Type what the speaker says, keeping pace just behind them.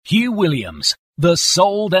Hugh Williams, The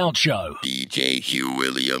Souled Out Show. DJ Hugh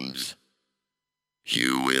Williams.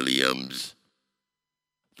 Hugh Williams.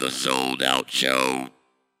 The Souled Out Show.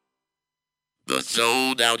 The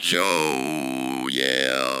Souled Out Show,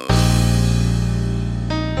 yeah.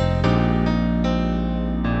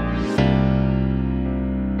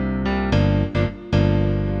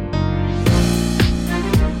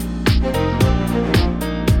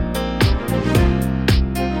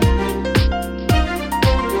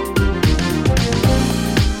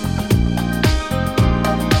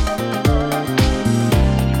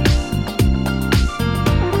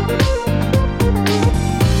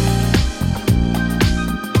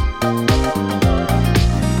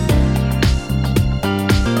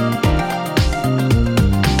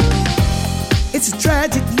 It's a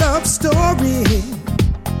tragic love story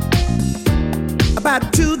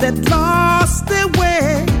about two that lost their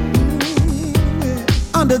way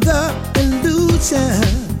under the illusion.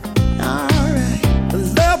 Alright,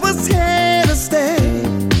 love was here to stay,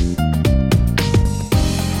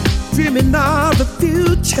 dreaming of the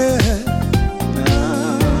future,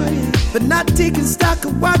 but not taking stock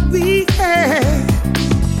of what we had.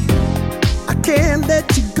 I can't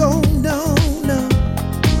let you go, no, no.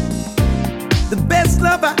 The best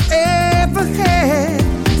love I ever had.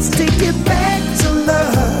 Let's take it back to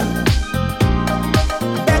love,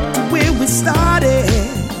 back to where we started.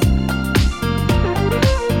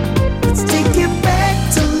 Let's take it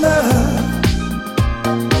back to love.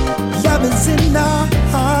 Love is in our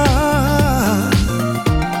heart.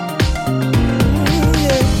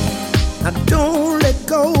 Yeah. Now don't let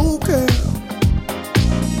go, girl.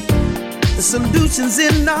 The solution's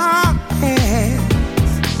in our hands.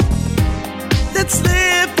 Let's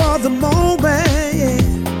live for the moment, yeah.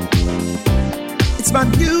 It's my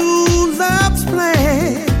new love's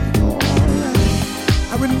plan.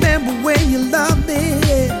 I remember when you loved me,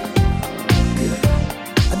 yeah.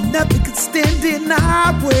 And nothing could stand in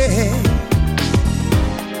our way.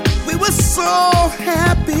 We were so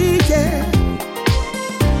happy, yeah.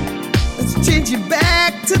 Let's change it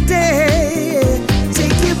back today, yeah.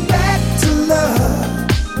 Take it back to love,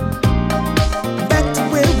 back to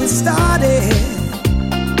where we started.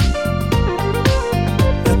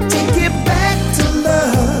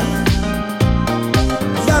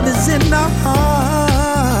 Love is in our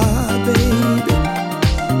heart, baby.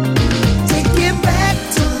 Take it back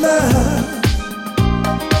to love,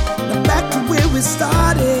 back to where we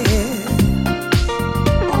started.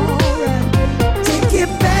 Alright, take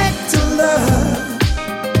it back to love.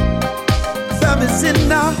 Love is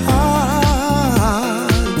in our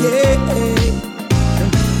heart, yeah.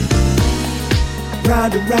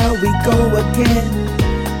 Round and round we go again,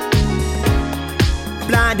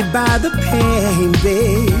 blinded by the pain,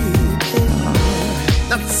 baby.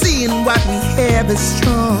 Not seeing what we have is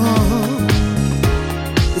strong.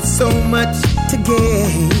 It's so much to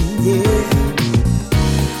gain, yeah.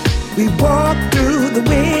 We walk through the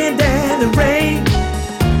wind and the rain,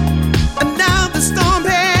 and now the storm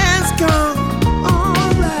has come.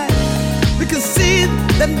 Alright, we can see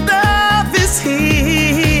that love is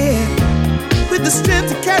here with the strength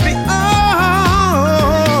to carry on.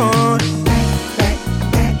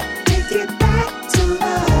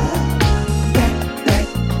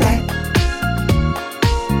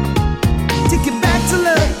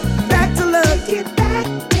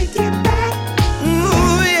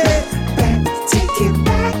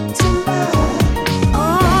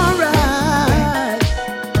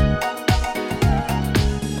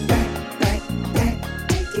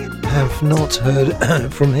 Not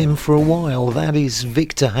heard from him for a while. That is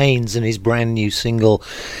Victor Haynes and his brand new single.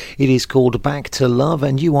 It is called Back to Love,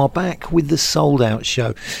 and you are back with the Souled Out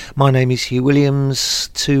Show. My name is Hugh Williams.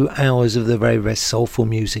 2 hours of the very best soulful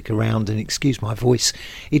music around, and excuse my voice,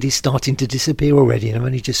 it is starting to disappear already, and I've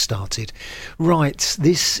only just started. Right,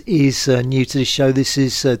 this is new to the show. This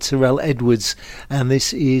is Terrell Edwards, and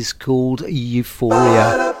this is called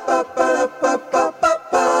Euphoria.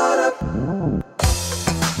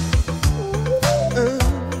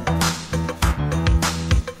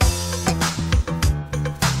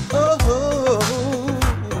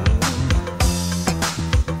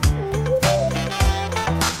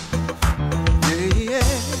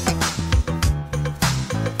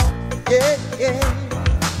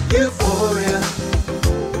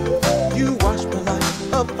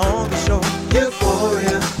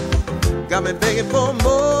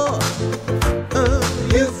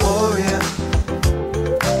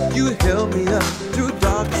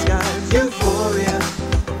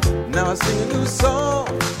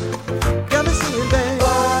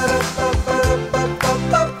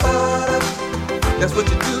 That's what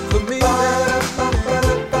you do for me,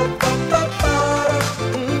 man.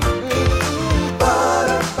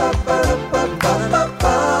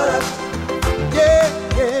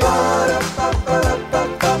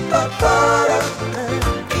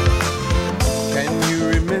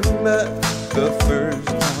 remember the first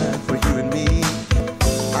time for you and me.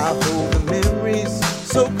 I hold the memories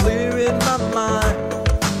so clear in my mind.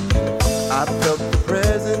 I felt the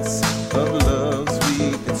presence of love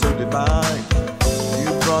sweet and so divine.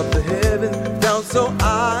 You brought the heaven down so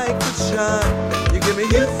I could shine. You give me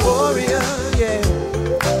euphoria, yeah.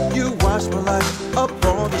 You washed my life up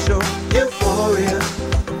on the shore. Euphoria,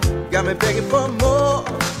 got me begging for more.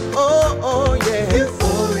 Oh, oh, yeah.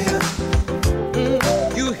 Euphoria,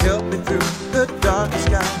 you helped me through the darkest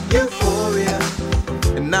sky. Euphoria,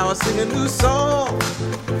 and now I sing a new song.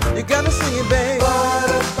 You got me singing, babe.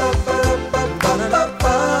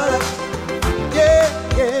 Yeah,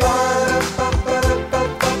 yeah.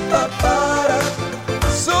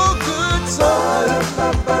 So good, so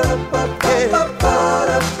good.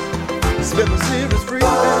 Yeah. Spit my serious free.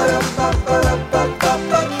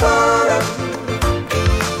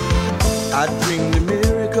 I dreamed a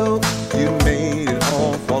miracle. You made it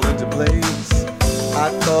all fall into place. I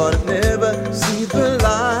thought I'd never see the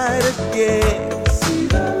light again.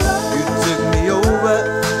 You took me over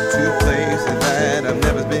to places that I've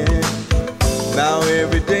never been. Now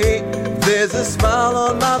every day there's a smile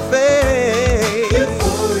on my face.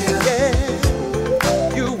 Euphoria,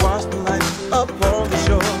 yeah. You washed my life up on the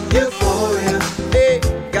shore. Euphoria, hey,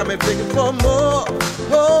 got me begging for more.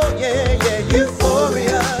 Oh yeah, yeah.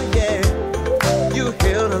 Euphoria, yeah. You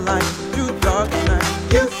held a light through dark night.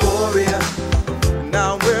 Euphoria,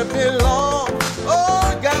 now where I belong.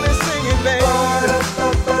 Oh, got me singing, baby.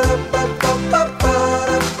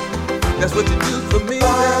 That's what you do for me, baby.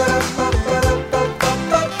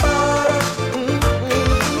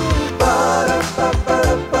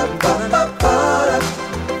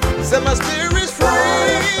 Set my spirits free.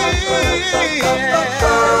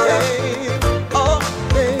 Oh,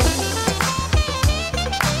 baby.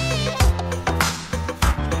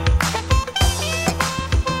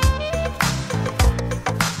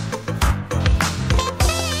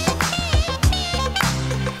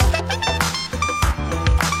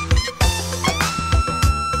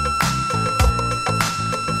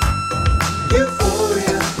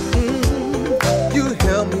 Euphoria, you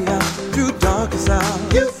held me out through darkest hour.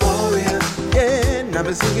 Euphoria, yeah, and I've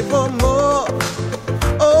been singing for more.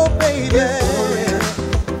 Oh baby,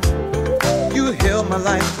 you held my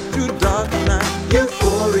life through dark night.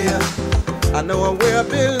 Euphoria, I know I'm where I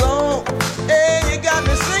belong. Hey, you got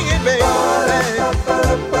me singing, baby.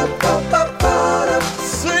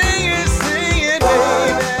 Singing, singing,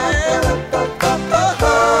 baby.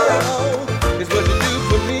 Oh, it's what you do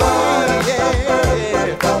for me, yeah.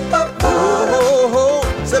 Oh,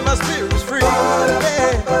 set my spirits free, yeah.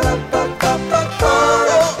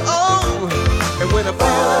 Oh, and when I feel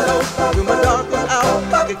low, when my darkest hour,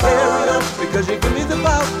 I can carry on because you give me the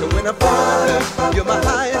power. And when I feel low, you're my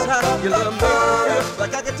highest high. Your love makes me feel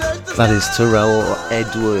like I can touch the sky. That is Terrell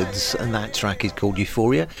Edwards, and that track is called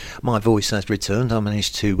Euphoria. My voice has returned. I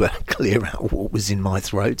managed to clear out what was in my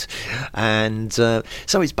throat, and so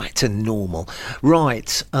it's back to normal.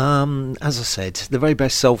 Right, as I said, the very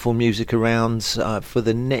best soulful music around for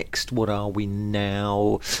the next, what are we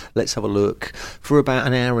now? Let's have a look. For about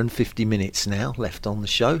an hour and 50 minutes now left on the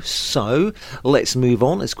show. So let's move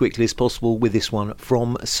on as quickly as possible with this one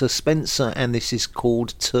from Sir Spencer, and this is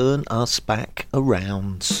called Turn Us Back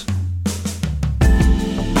Around.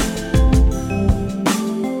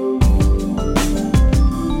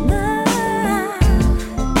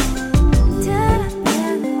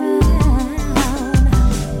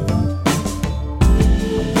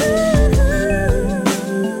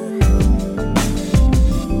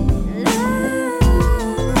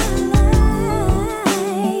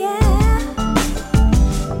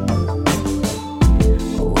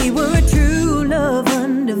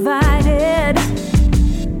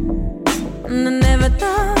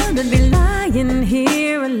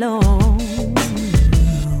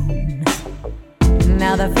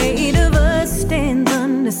 Now the fate of us stands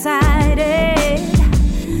undecided,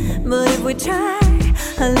 but if we try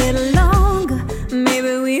a little longer,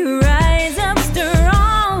 maybe we rise up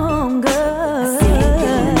stronger. I see you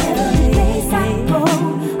in every place I go.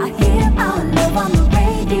 I hear our love on the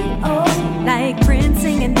radio, like Prince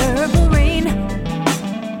singing Purple Rain. I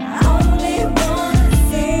only wanna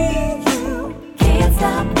see you. Can't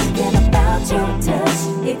stop thinking about your touch.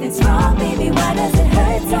 If it's wrong, baby, why does it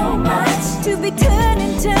hurt so much? To be turning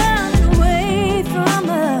away from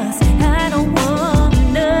us, I don't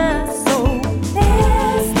want us. So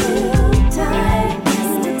there's still time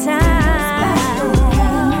to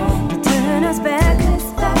turn us back.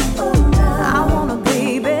 I wanna,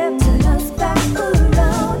 baby, turn us back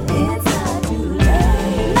around. It's not too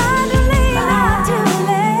late. Not too late. Not too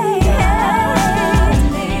late.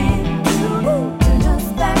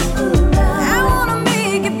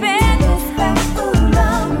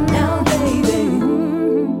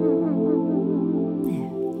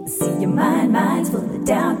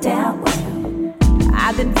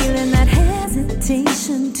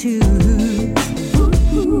 permission to.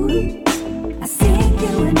 I see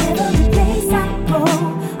you in every place I go.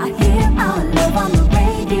 I hear our love on the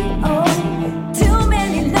radio. Too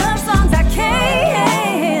many love songs, I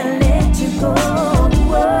can't let you go.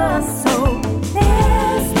 So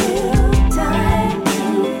there's still time to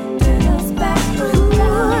turn us back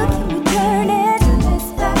around. Can we turn it? Turn us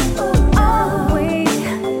back around. Oh, wait.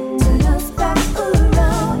 Turn us back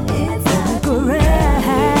around. It's like a ride.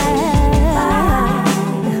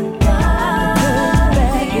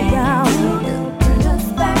 Turn us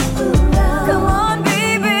back around. Come on,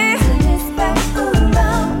 baby. Turn us back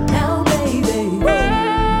around now, baby.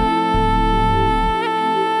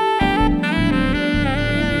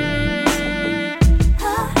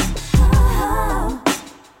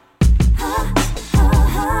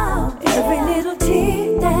 Every little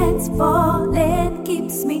tear that's falling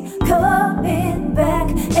keeps me coming back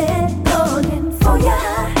and calling for ya.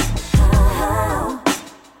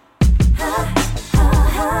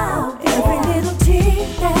 Every little tear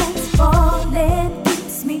that's falling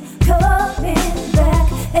keeps me coming back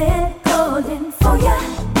and calling for ya.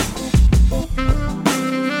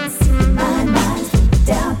 My mind's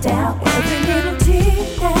down, down. Every little tear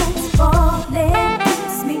that's falling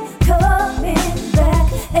keeps me coming back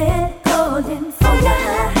and calling for ya.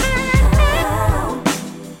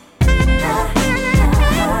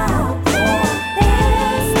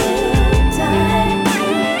 There's still time to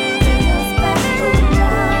turn us back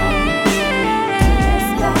around. Turn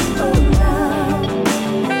us back around.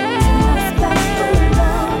 Turn us back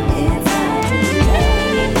around. It's time to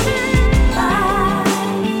lay my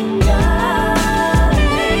darling.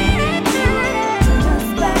 Turn us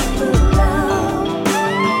back around.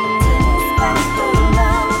 Turn us back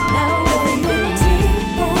around. Now every little tear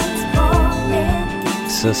that's falling.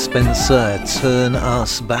 Sir Spencer, Turn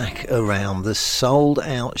Us Back Around, the Sold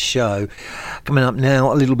Out Show. Coming up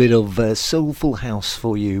now, a little bit of soulful house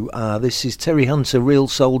for you. This is Terry Hunter, Real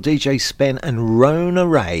Soul, DJ Spen and Rona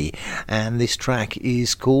Ray, and this track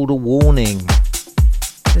is called A Warning.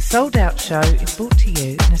 The Sold Out Show is brought to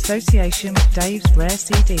you in association with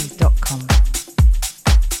davesrarecds.com.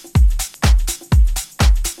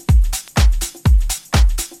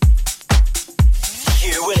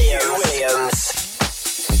 Hugh Williams.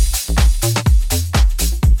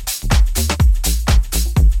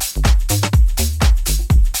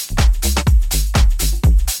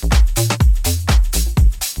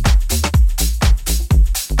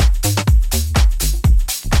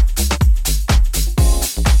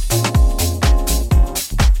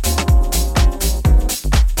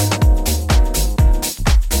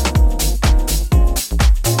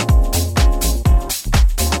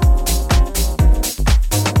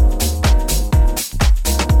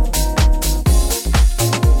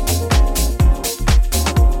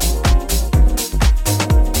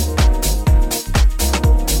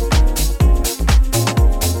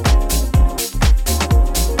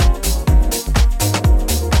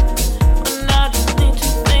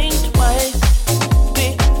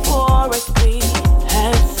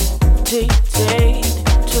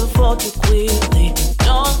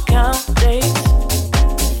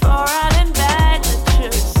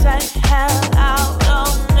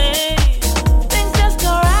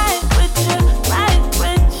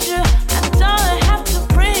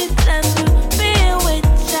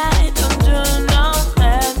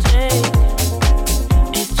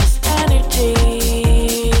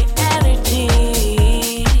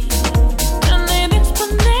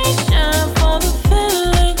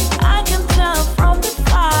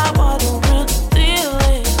 Feel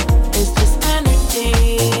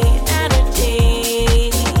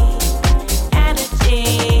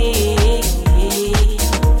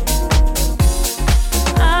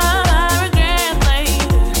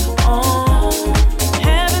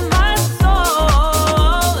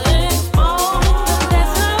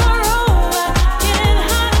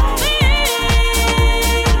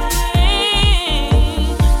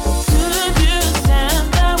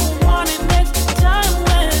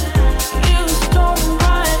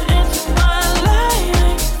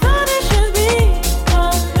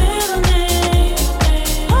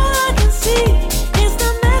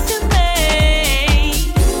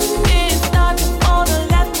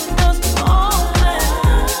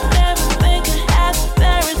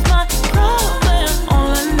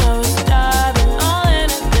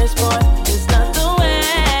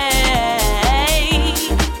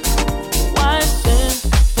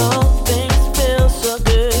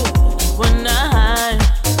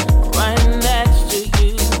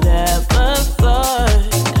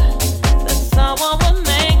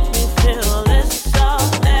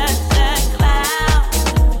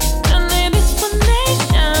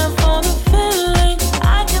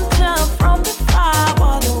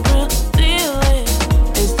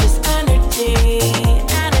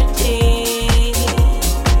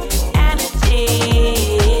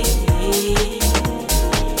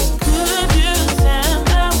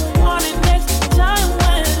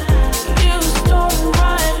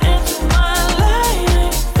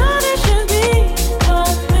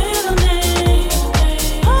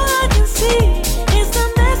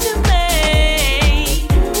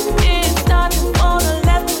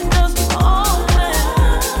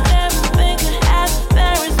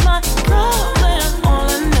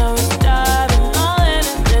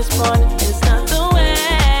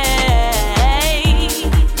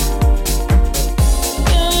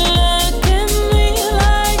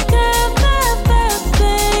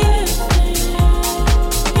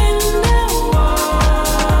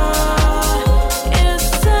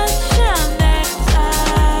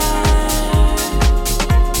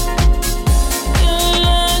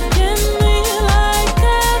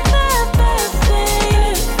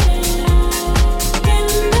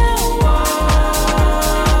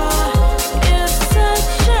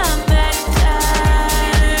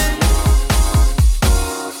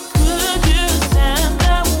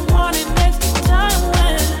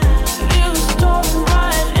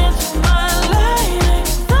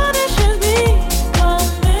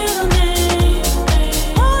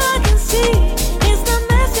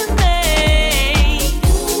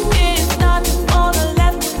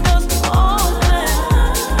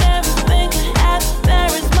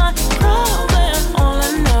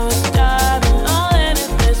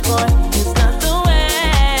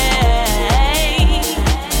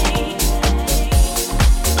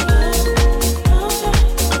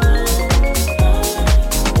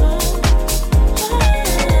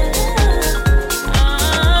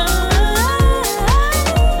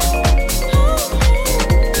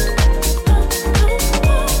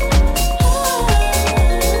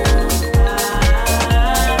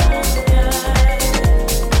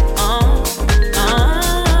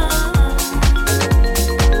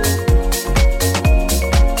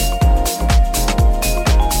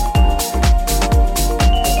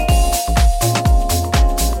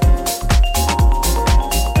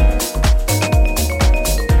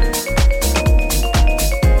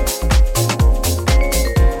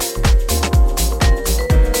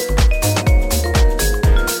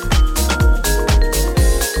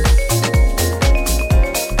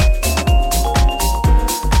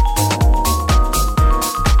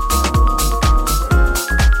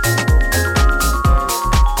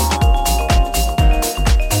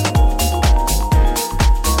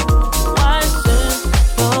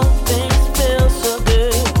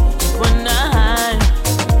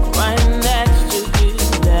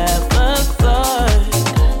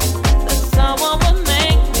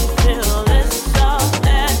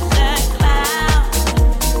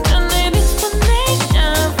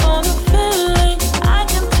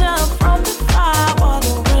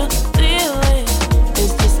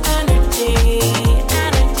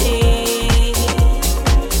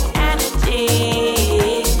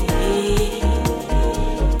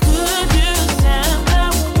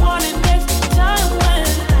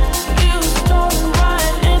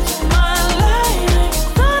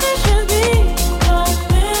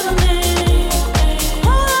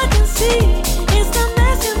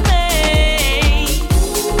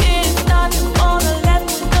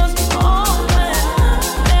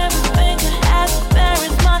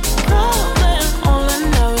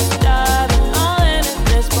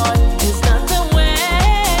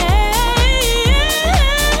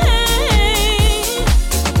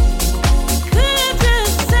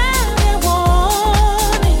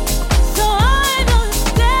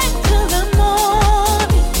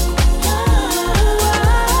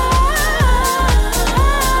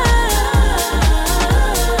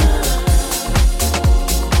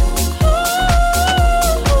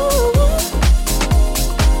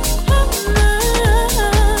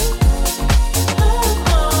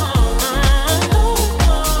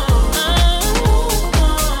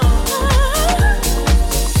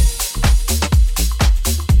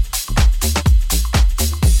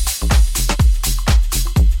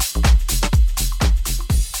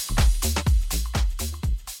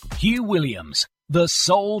Hugh Williams, The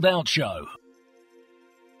Sold Out Show.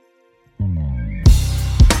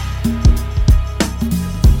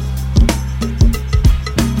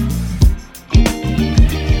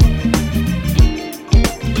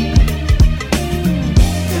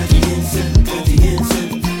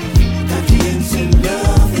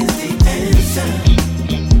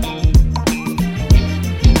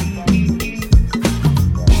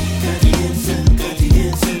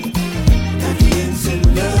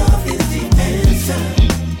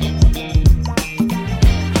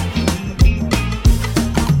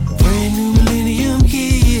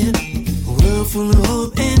 Full of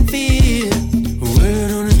hope and fear.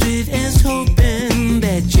 Word on the street is hoping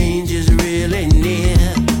that change is really near.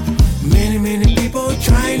 Many, many people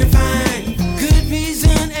trying to find good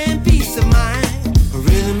reason and peace of mind. A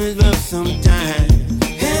rhythm is rough sometimes.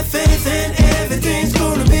 Have faith and everything's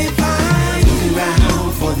gonna be fine. Looking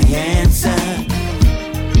around for the answer.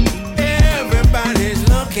 Everybody's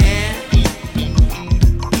looking.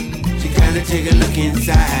 You gotta take a look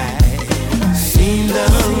inside. See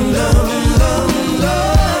love, love,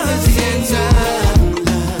 love is the answer.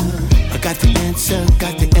 I got the answer,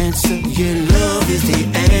 got the answer. Yeah, love is the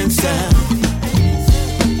answer.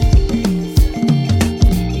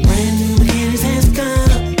 Brand new beginnings has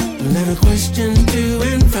come. A lot of questions to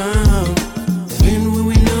and from. When will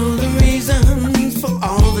we know the reasons for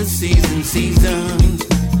all the seasons?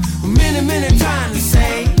 Many, many trying to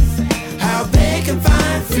say how they can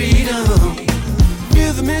find freedom.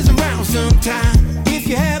 Rhythm is around sometime. If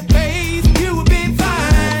you have faith, you will be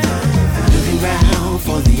fine. Looking around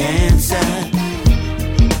for the answer.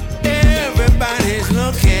 Everybody's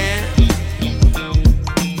looking.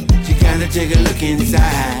 You gotta take a look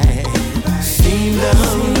inside. See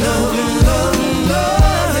love, love, love,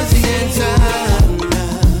 love is the answer.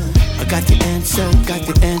 I got the answer, got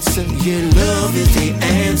the answer. Yeah, love is the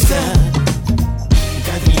answer.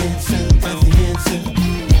 Got the answer, got the answer.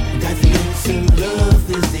 Got the answer, love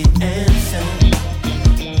is the answer.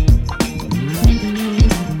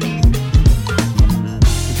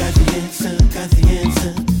 Got the answer, got the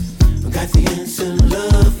answer. Got the answer,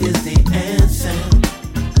 love is the answer.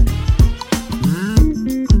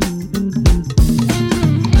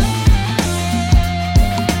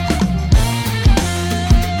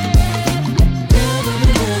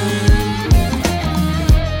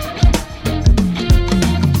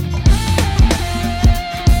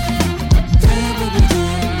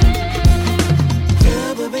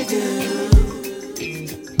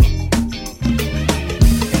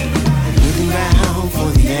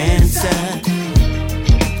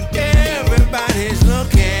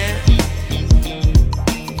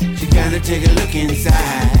 Take a look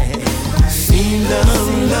inside. See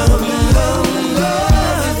love, love, love,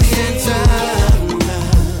 love is the answer.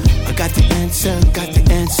 I got the answer, got the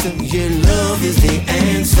answer. Yeah, love is the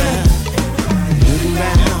answer. Looking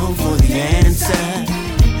around for the answer.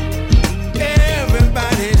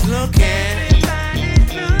 Everybody's looking.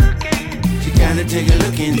 You gotta take a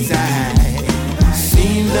look inside.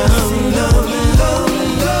 See love, love, love,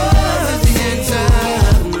 love is the answer.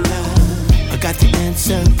 Got the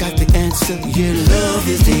answer, got the answer. Yeah, love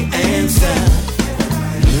is the answer.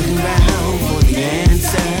 Looking around for the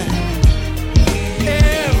answer.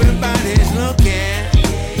 Everybody's looking.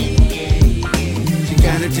 You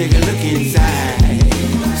gotta take a look inside.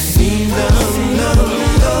 See love, love,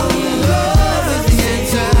 love, love is the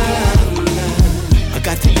answer. I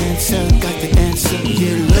got the answer, got the answer.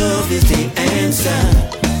 Yeah, love is the answer.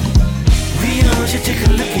 We all should take a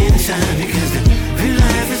look inside because the real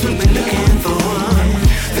life is what we're looking for.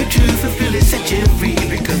 The truth will really set you free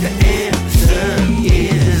because the answer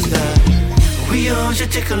is the. We all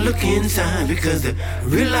should take a look inside because the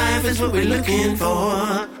real life is what we're looking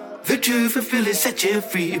for. The truth will really set you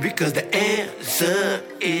free because the answer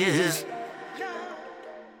is.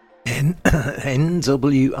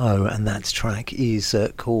 NWO, and that track is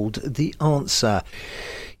called The Answer.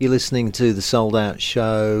 You're listening to The Sold Out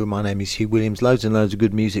Show. My name is Hugh Williams. Loads and loads of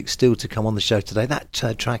good music still to come on the show today. That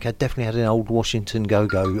track had definitely had an old Washington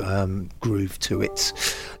Go-Go groove to it.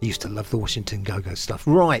 I used to love the Washington Go-Go stuff.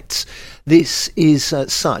 Right, this is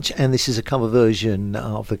Such, and this is a cover version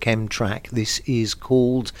of the Chem track. This is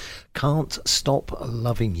called Can't Stop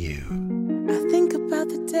Loving You. I think about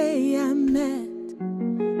the day I met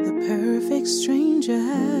the perfect stranger.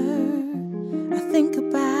 I think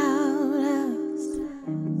about us,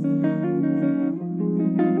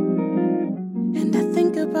 and I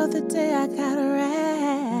think about the day I got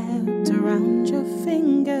wrapped around your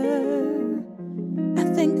finger. I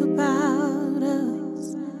think about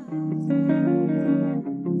us.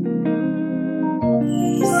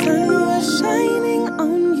 The sun was shining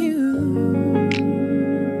on you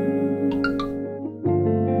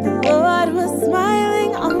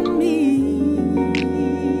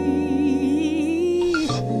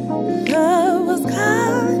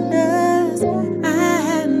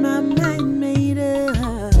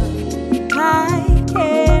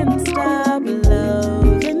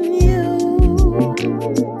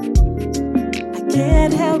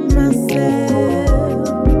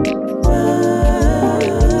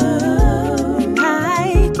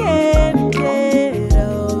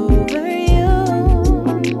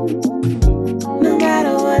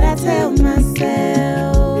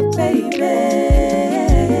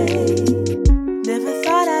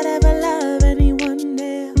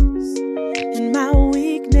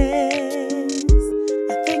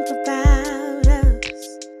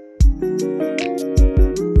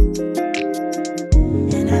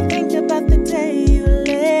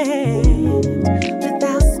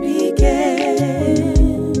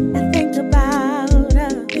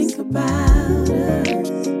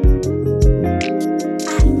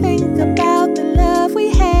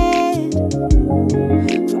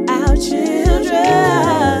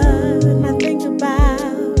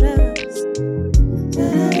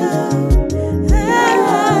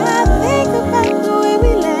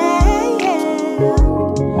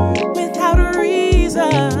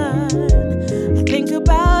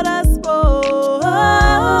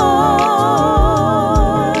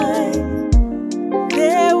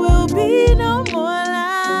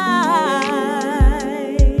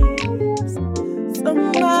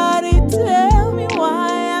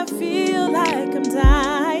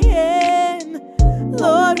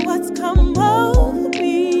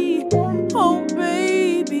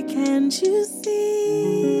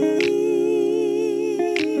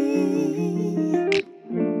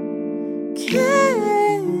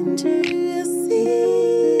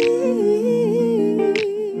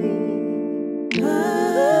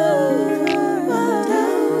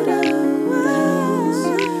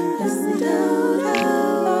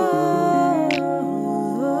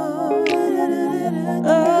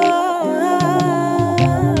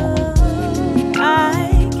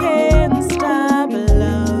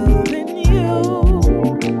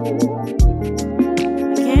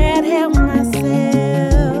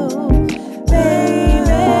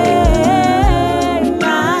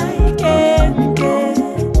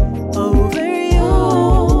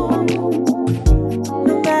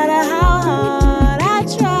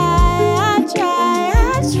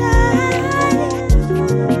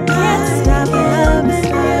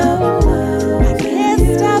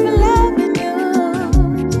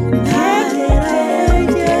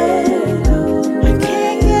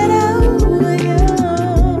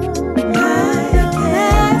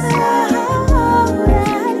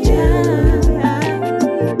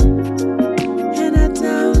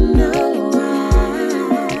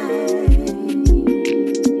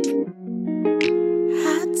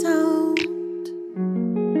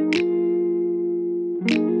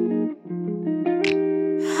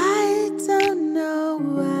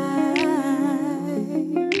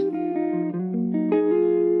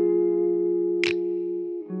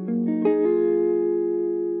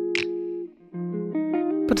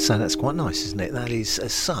So that's quite nice, isn't it? That is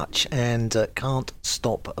As Such and Can't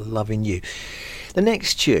Stop Loving You. The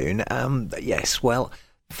next tune, yes, well,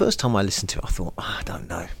 the first time I listened to it, I thought, I don't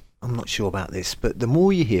know. I'm not sure about this, but the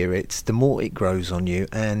more you hear it, the more it grows on you,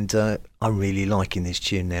 and I'm really liking this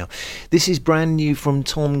tune now. This is brand new from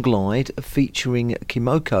Tom Glide featuring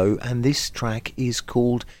Kimoko, and this track is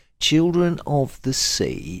called Children of the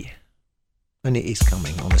Sea. And it is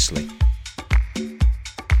coming, honestly.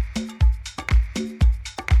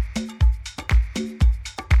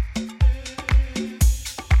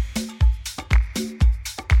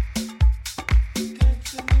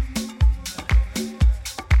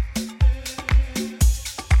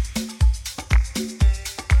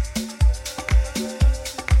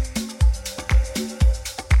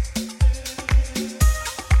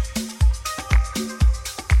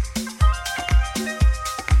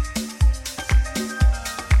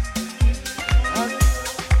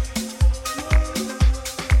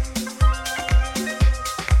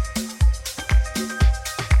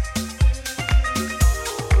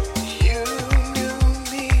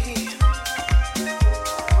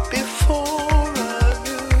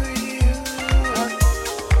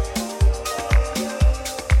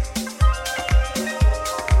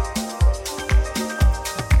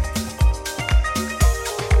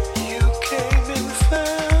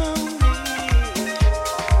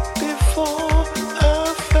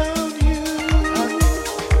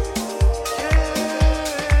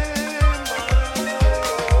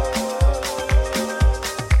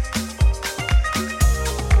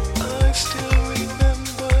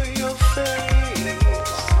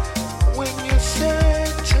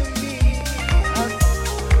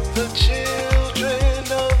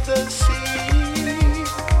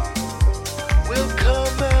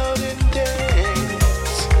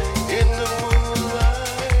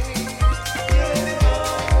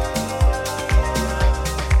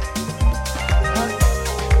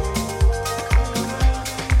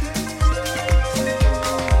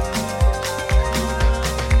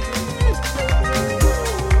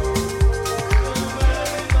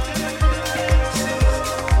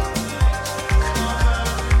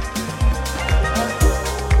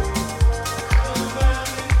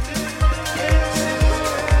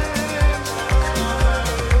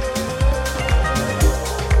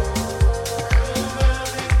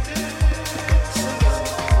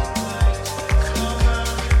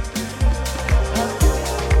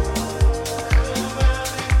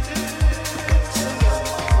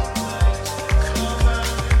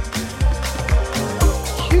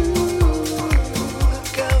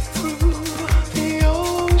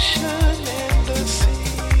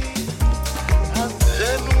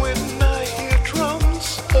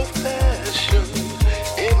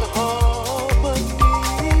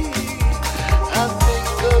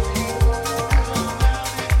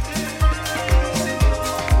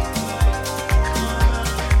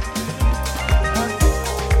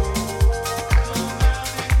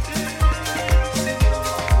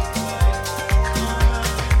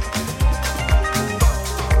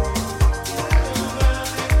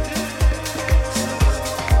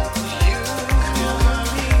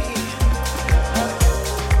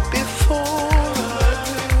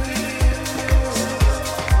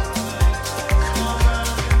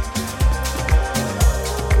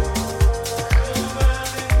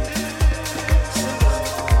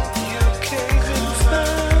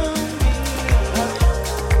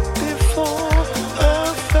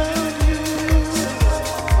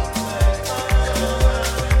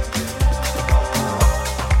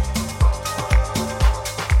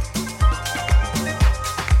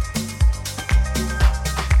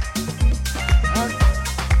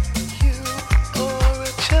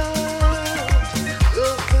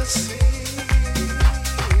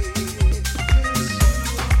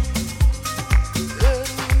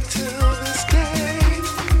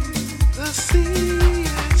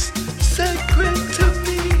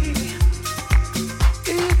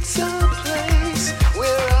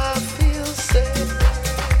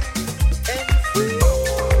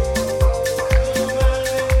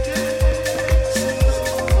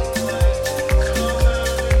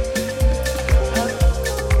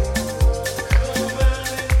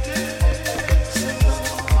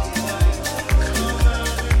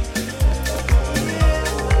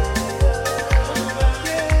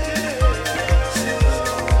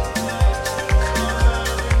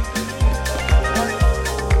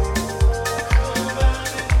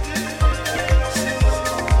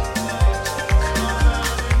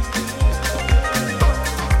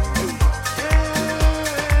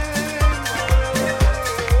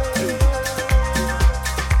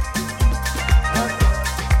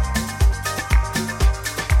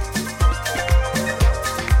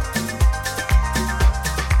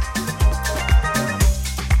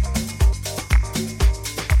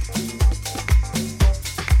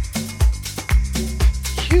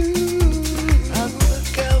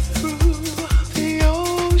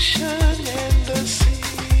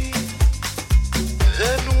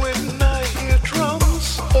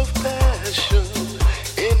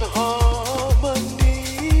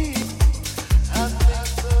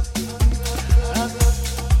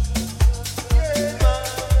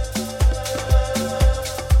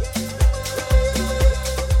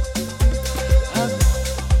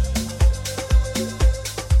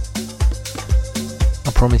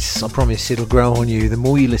 promise it'll grow on you the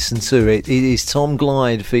more you listen to it. It is Tom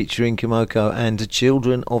Glide featuring Kimoko and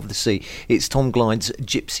Children of the Sea. It's Tom Glide's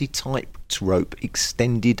Gypsy Tightrope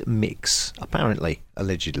extended mix, apparently,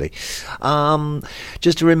 allegedly.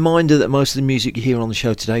 Just a reminder that most of the music you hear on the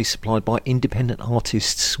show today is supplied by independent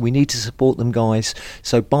artists. We need to support them, guys,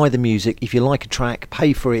 so buy the music. If you like a track,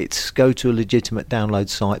 pay for it, go to a legitimate download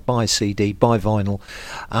site, buy a CD, buy vinyl,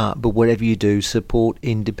 but whatever you do, support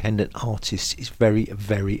independent artists. It's very,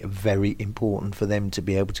 very, very important for them to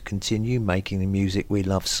be able to continue making the music we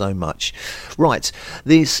love so much. Right,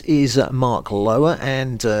 this is Mark Lower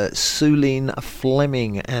and Suline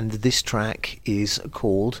Fleming, and this track is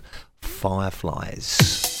called Fireflies.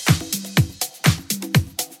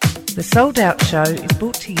 The Sold Out Show is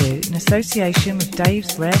brought to you in association with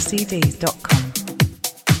davesrarecds.com.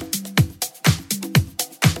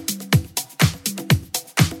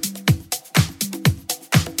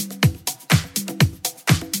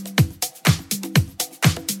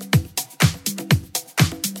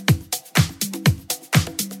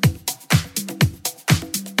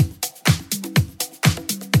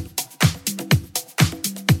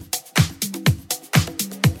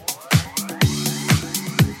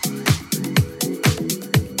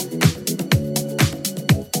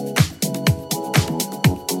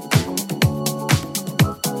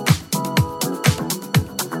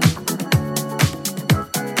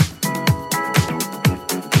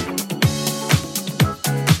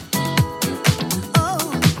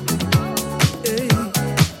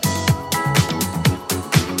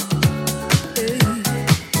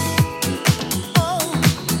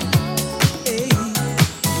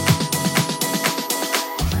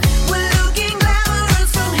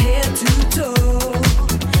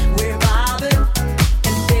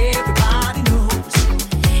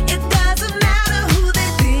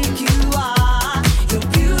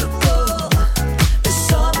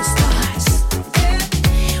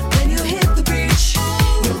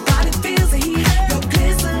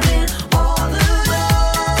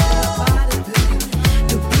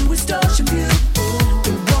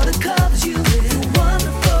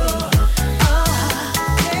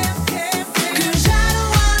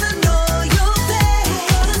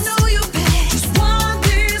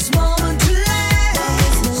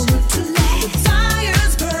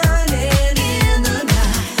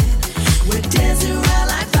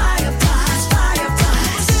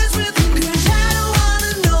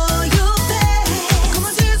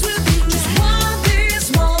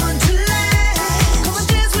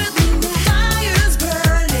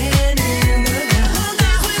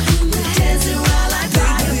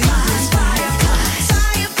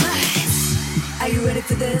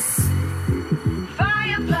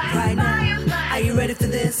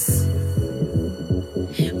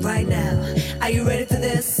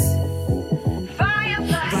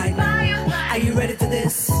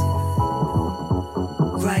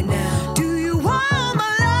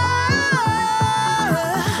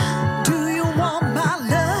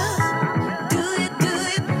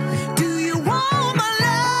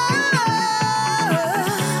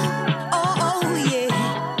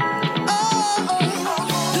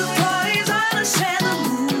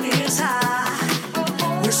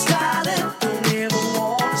 We're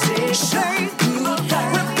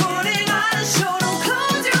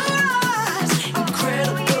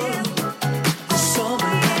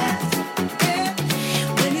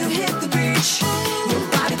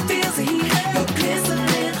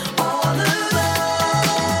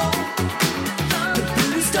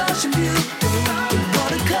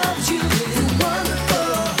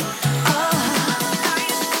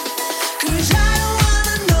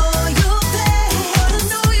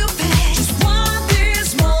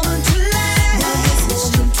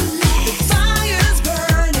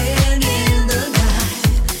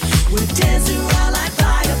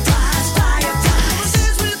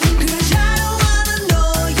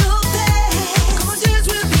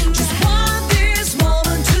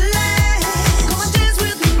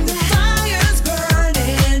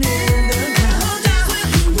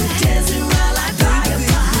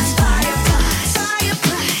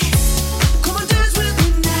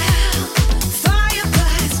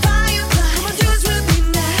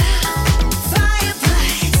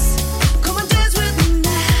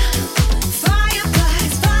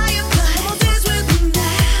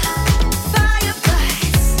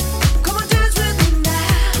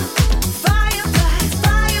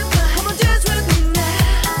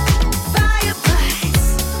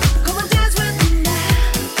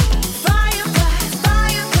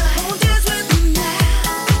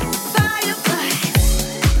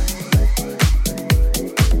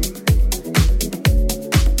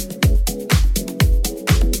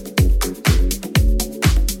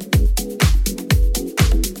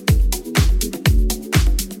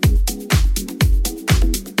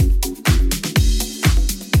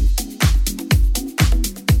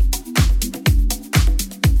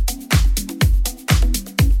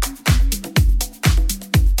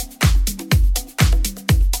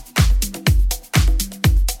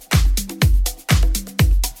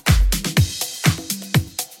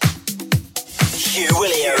Hugh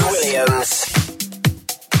Williams.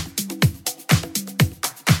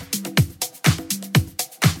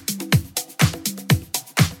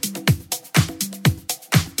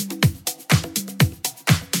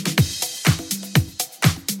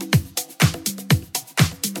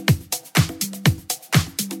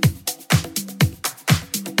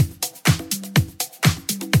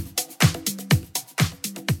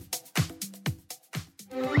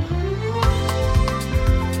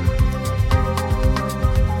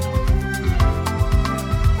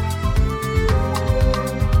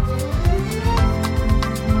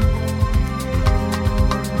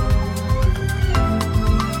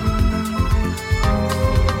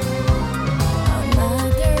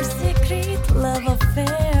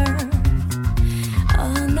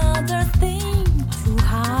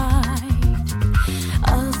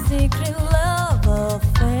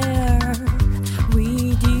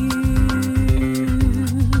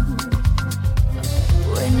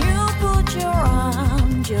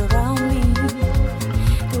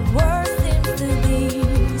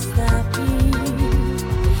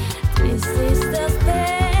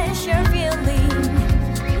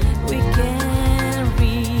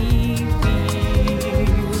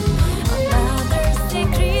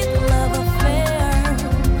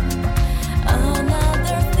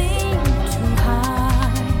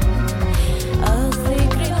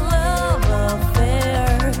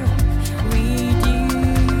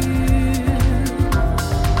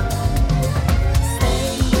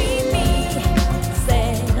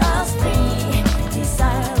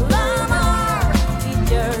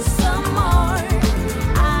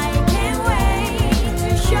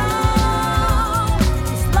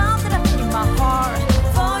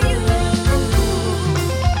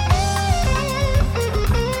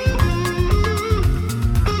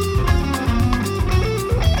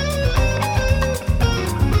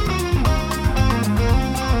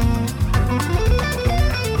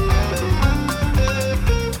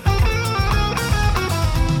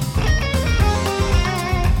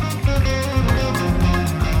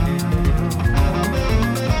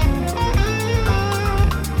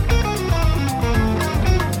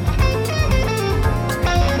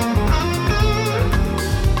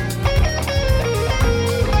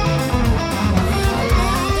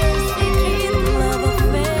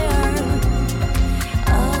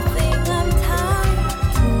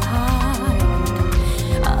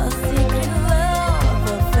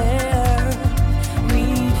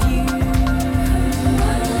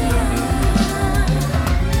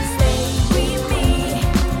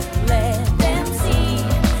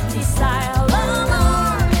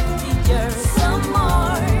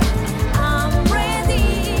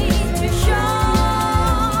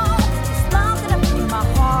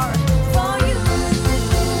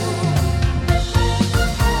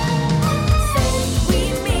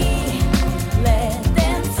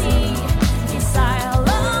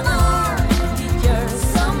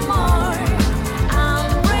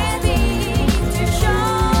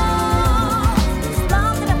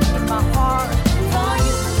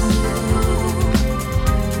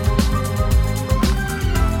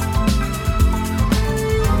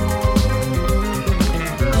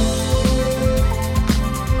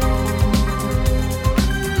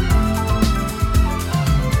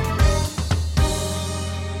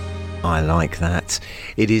 Like that.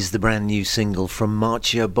 It is the brand new single from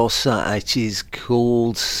Marcia Bossa. It is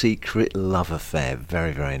called Secret Love Affair.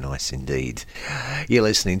 Very, very nice indeed. You're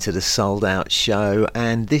listening to the Sold Out Show,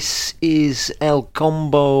 and this is El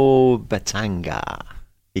Combo Batanga,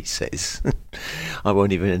 he says. I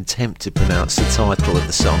won't even attempt to pronounce the title of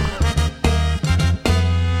the song.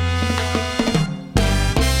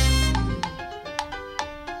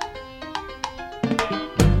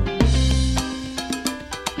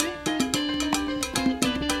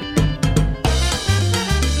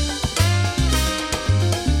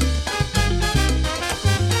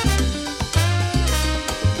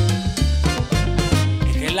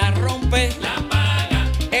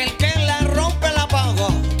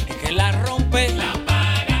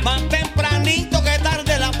 Más tempranito que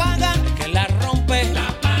tarde la paga.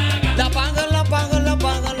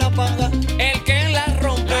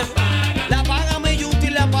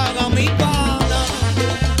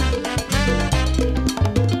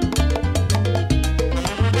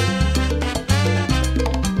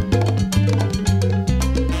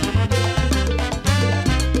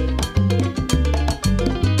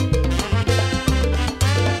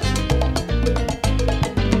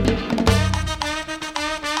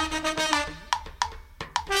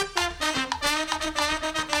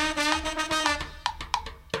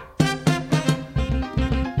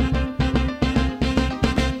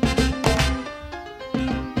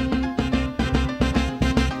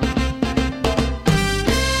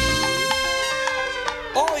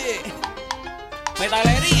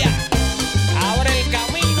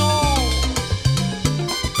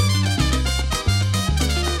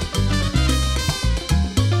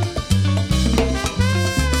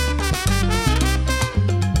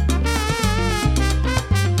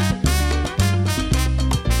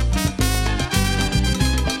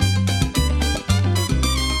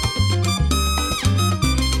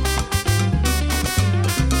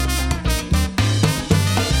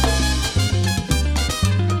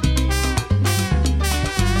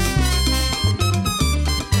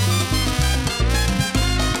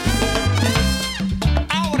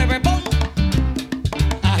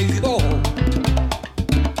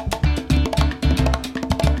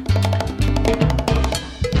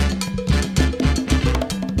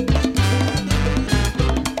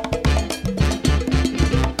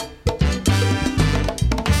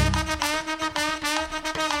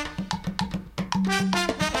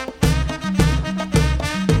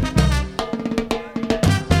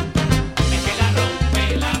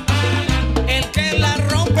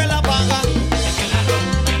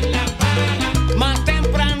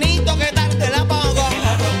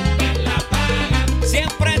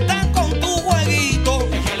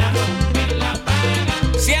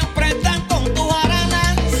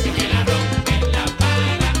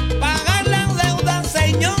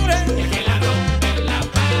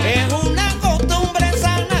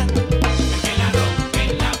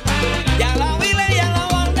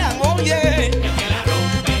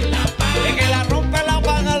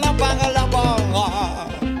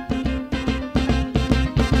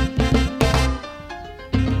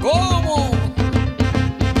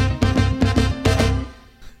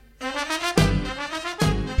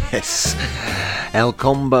 Yes. El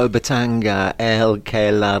combo batanga, el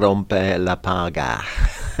que la rompe la paga.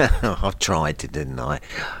 I've tried to, didn't I?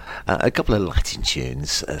 A couple of Latin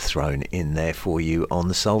tunes thrown in there for you on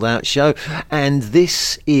the Sold Out Show. And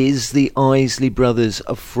this is the Isley Brothers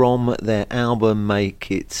from their album Make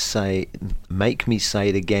Me Say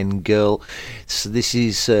It Again, Girl. So this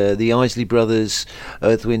is the Isley Brothers,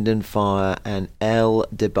 Earth, Wind and Fire and El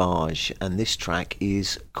DeBarge. And this track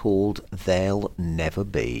is called They'll Never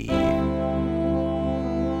Be.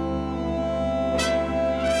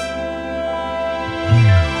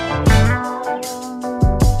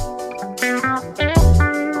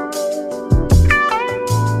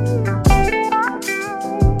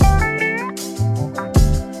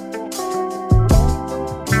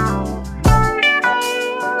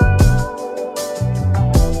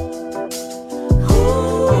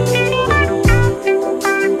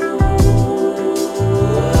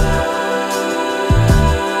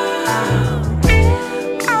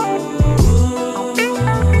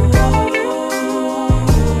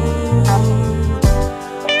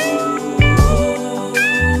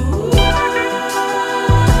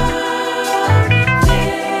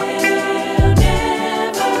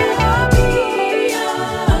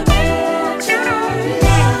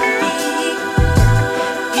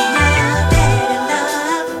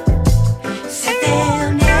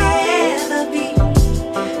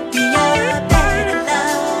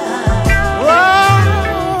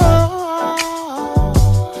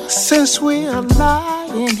 Since we are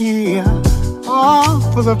lying here all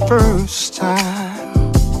for the first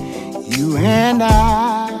time, you and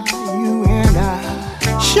I,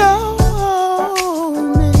 show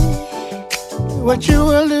me what you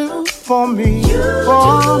will do for me,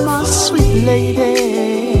 for my sweet lady,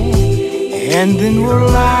 and then we'll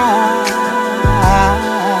lie.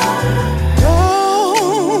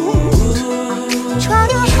 Don't try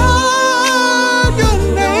to hide your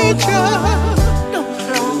nature.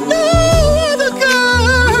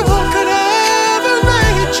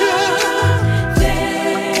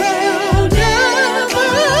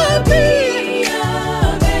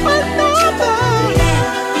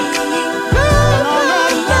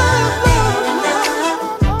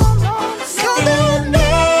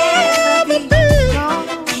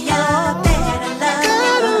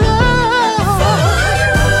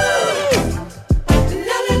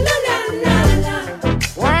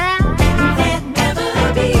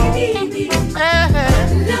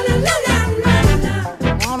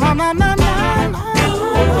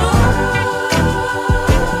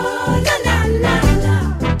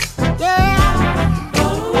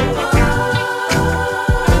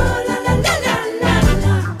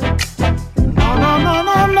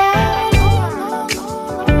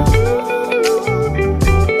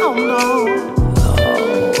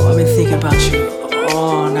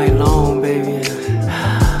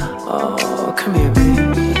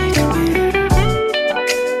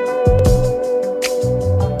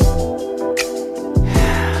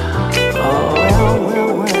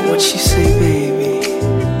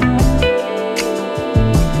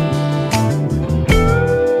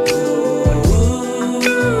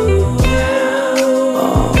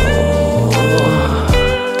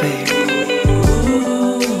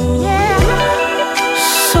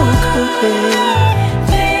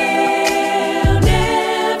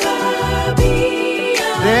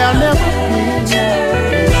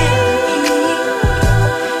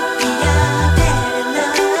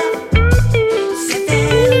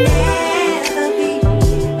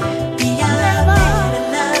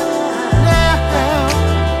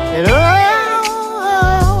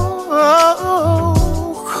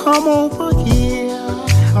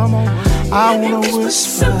 I wanna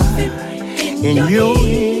whisper in your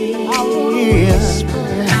ear.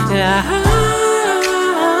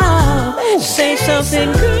 Say something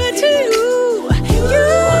good to you. You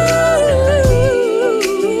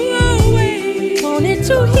wanted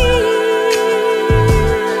to hear.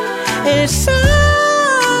 It's so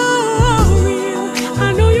real. I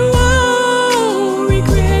know you won't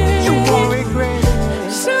regret. You won't regret.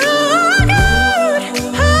 So good.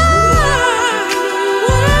 I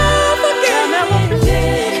won't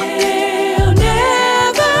forget. There'll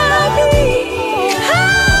never be a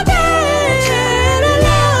better love.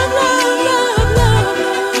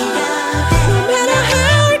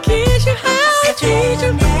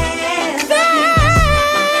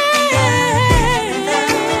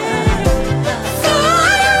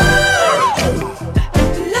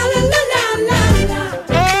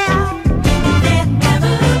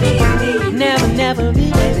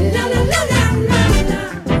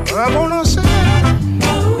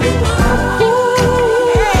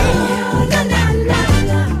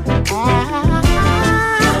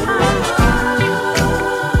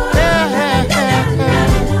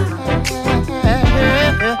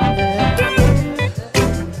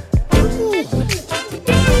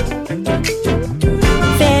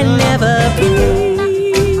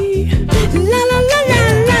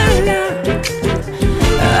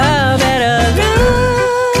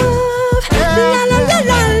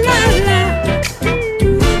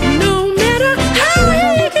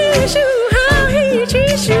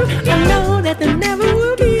 I know that there never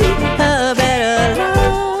will be a better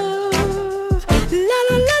love. La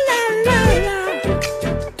la la la la la.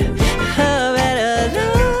 A better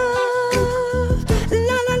love.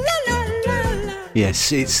 La la la la la la.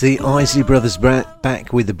 Yes, it's the Isley Brothers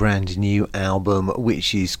back with a brand new album,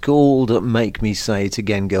 which is called Make Me Say It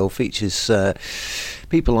Again, Girl. Features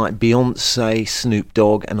people like Beyonce, Snoop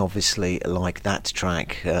Dogg, and obviously like that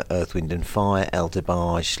track, Earth, Wind and Fire, El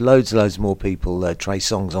DeBarge, loads more people, Trey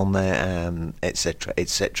Songz on there, etc,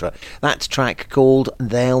 etc. That track called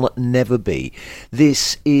They'll Never Be.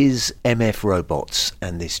 This is MF Robots,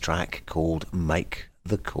 and this track called Make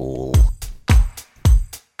the Call.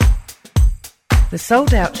 The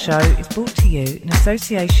Sold Out Show is brought to you in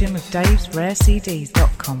association with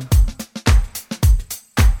Dave'sRareCDs.com.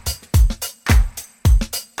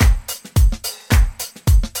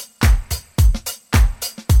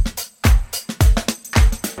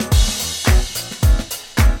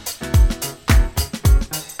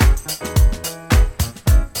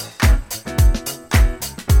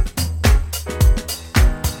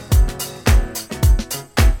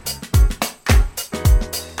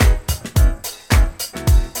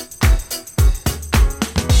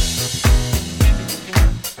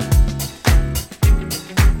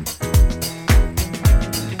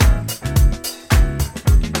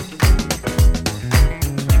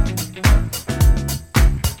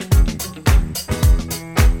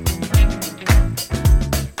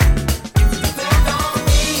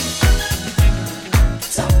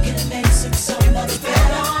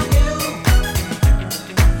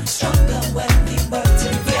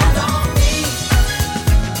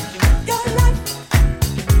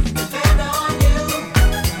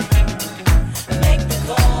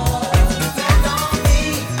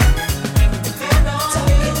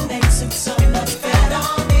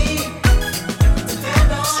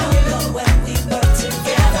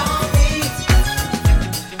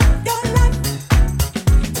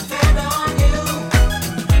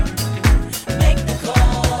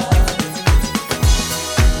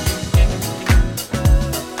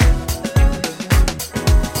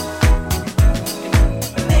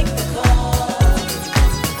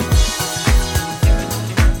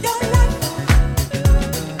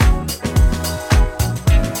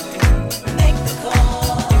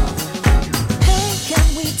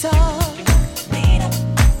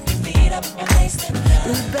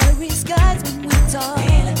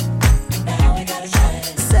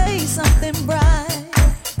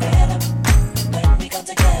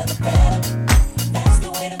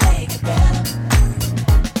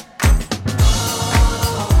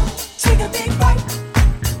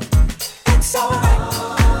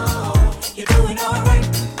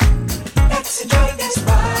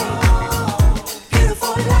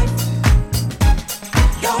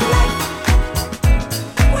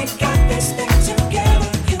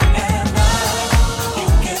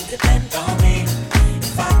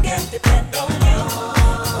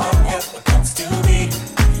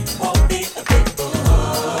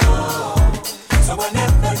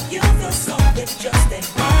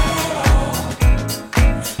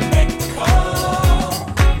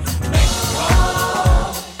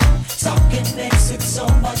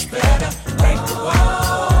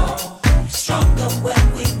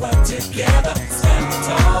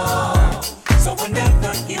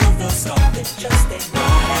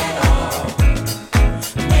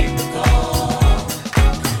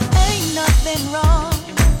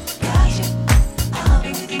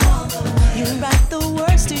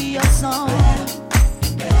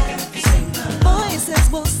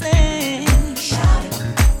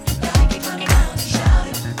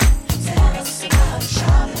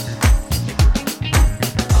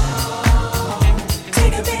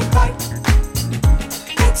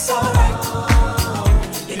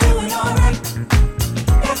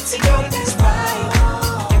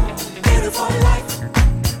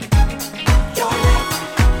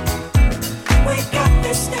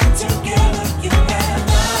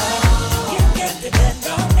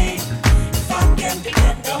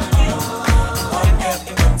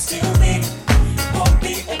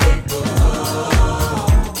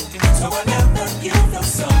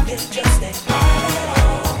 Just ain't right at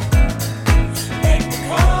all. Make the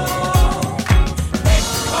call.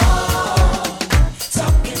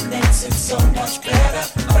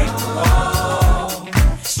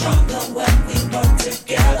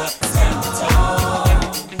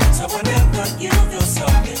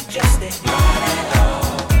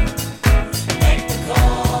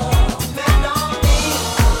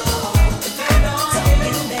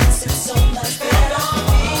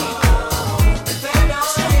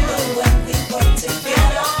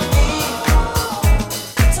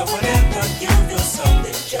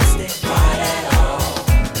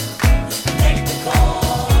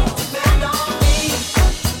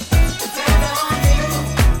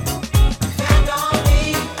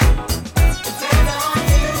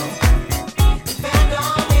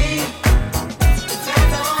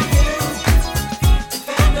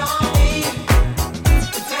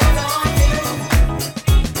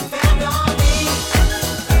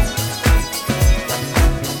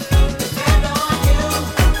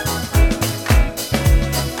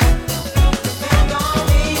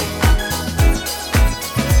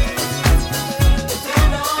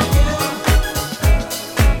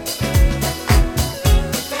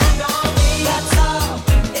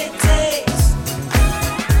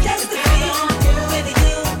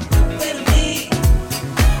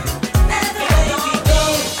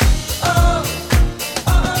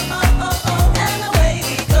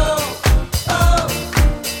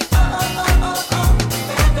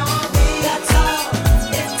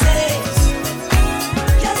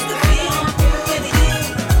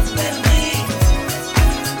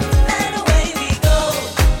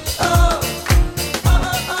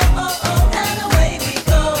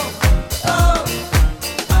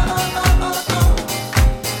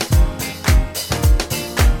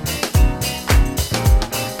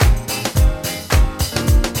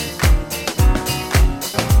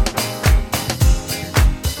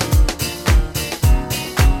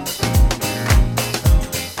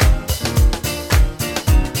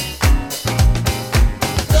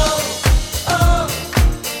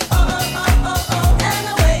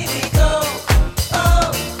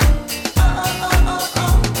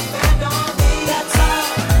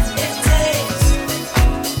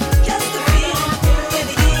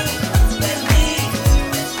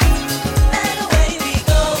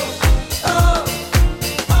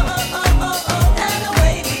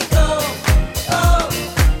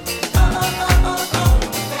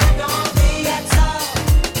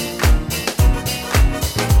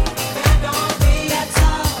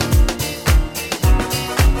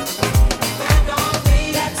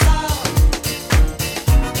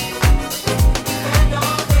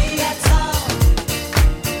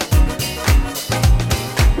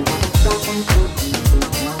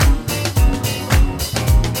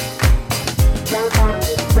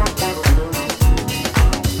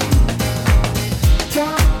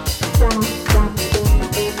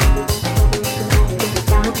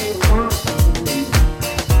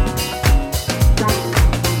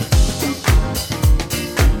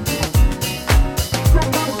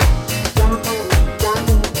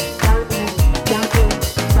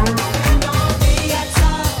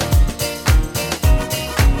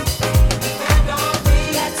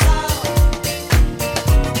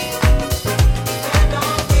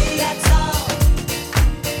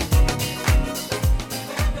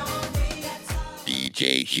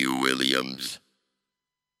 DJ Hugh Williams.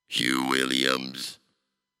 Hugh Williams.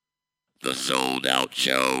 The Souled Out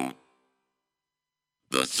Show.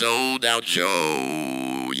 The Souled Out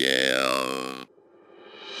Show, yeah.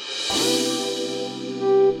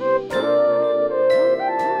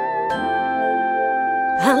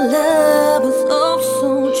 Our love is oh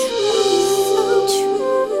so true.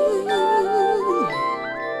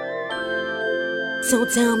 So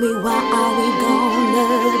tell me, what are we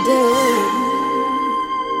gonna do?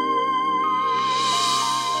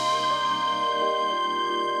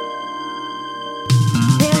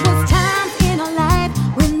 There was times in our life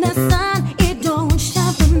when the sun, it don't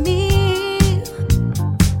shine for me.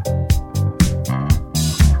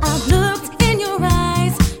 I've looked in your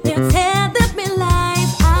eyes, they're telling me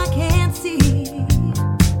lies I can't see.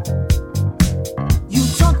 You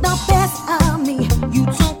took the best of me, you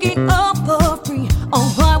took it all for free. Oh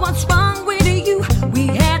boy, what's wrong with you? We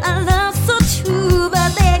had a love so true,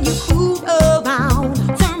 but then you fooled around,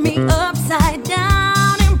 turned me upside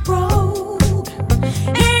down and broke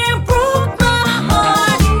my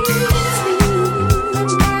heart in two.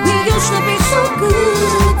 We used to be so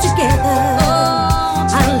good together.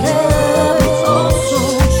 Our love is oh so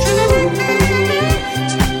true.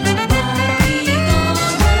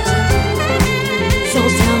 So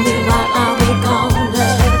tell me, what are we gonna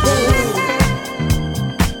do?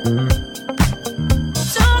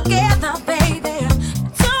 Together, baby,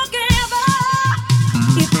 together.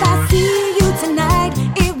 If I see you tonight,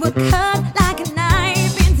 it would cut like a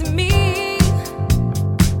knife into me.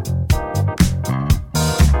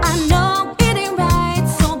 I know it ain't right,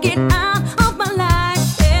 so get out of my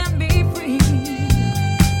life and be free.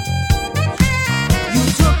 You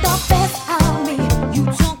took the best out of me, you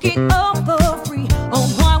took it all for free. Oh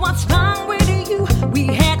boy, what's wrong with you? We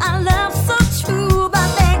had our love so true, but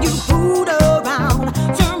then you fooled around,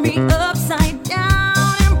 turned me upside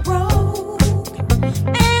down and broke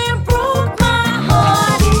my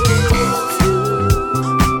heart in two.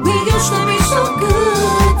 We used to be so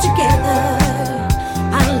good together.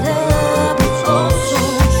 Our love is oh so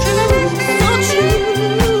true, so true.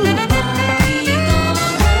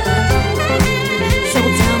 So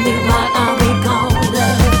tell me, what are we gonna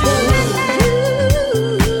do?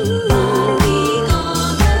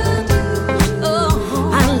 Oh,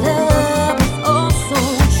 our love is oh so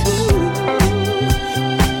true.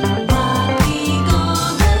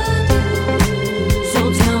 So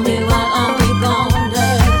tell me, what are we gonna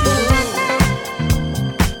do?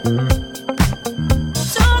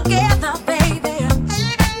 Together, baby.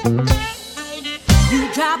 You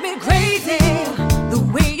drive me crazy, the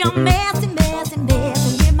way you're messing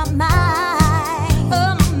with my mind,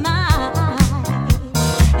 oh my mind.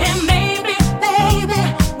 And maybe, baby,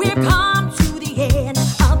 we've come to the end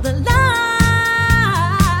of the line.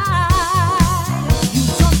 You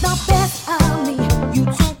took the best of me, you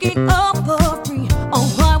took it all for free. Oh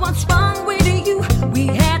boy, what's wrong with you? We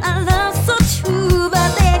had a love so true,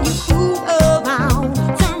 but then you fooled around,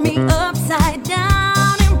 turned me upside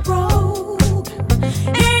down and broke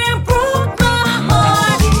my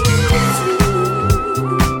heart in two.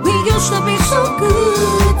 We used to be so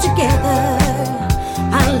good together.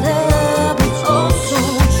 Our love is oh so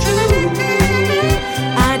true.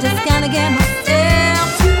 I just gotta get myself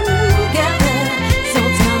together. So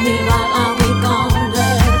tell me, what are we gonna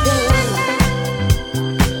do?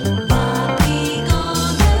 What we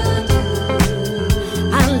gonna do?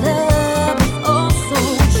 Our love is oh so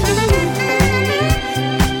true.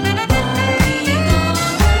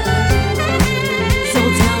 So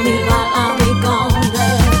tell me, what are we gonna do?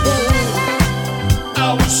 I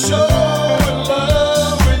was so in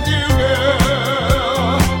love with you, girl.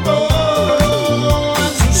 Oh,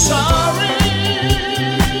 I'm so sorry.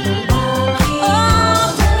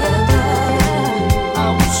 I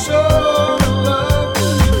was so in love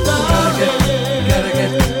with you, darling.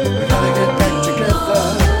 We gotta get back together.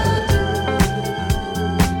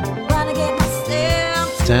 Wanna get myself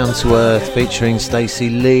Down to Earth featuring Stacey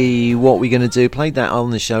Lee. What we're going to do? Played that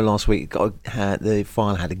on the show last week. The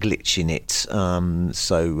file had a glitch in it,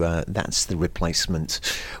 so that's the replacement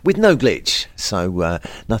with no glitch. So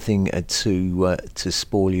nothing to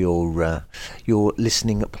spoil your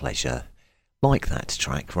listening pleasure. Like that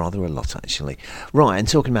track rather a lot, actually. Right, and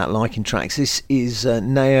talking about liking tracks, this is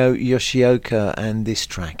Nao Yoshioka, and this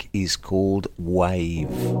track is called Wave.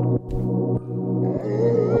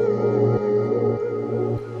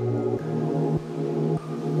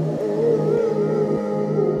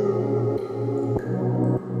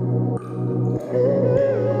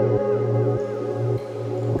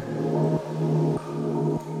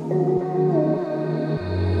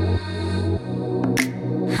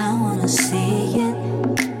 I wanna see it.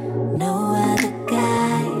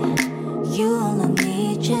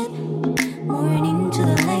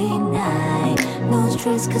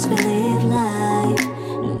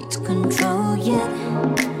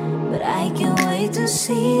 wait to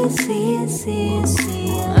see it, see it, see it, see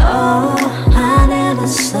it. Oh, I never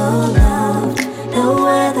saw love the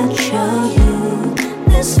way that show you.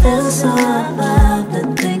 This feels so above the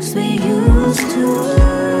things we used to.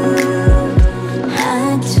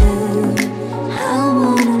 I do, I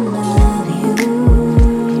wanna love you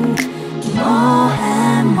more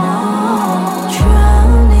and more,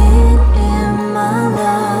 drowning in my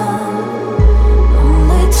love.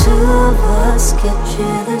 Only two of us get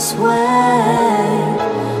you this way.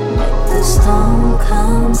 Make the storm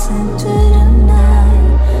comes into the night,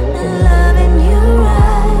 and loving you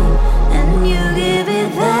right, and you give it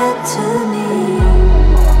back to me.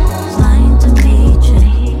 Flying to meet you,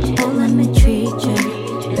 oh let me treat you.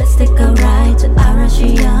 Let's take a ride to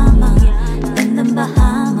Arashiyama, then the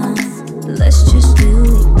Bahamas. Let's just do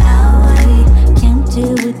it our way. Can't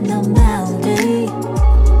deal with no melody,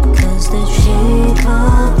 cause the shape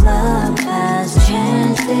of love has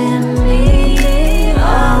changed in me.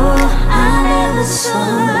 Oh, I never saw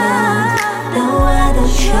love the way that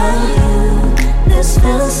show you. This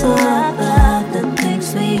feels so above the things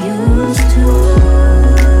we used to.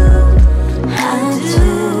 I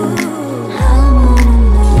do, I wanna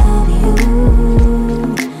love you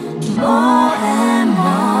more and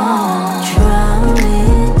more,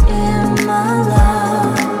 drowning in my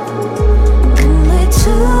love. Only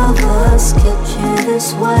two of us get you this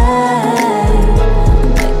way.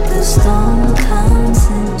 Like the storm comes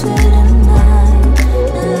into the night,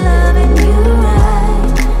 and loving you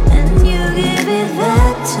right, and you give it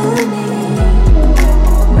back to me,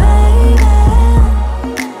 baby.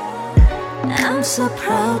 I'm so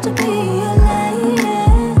proud to be your lady.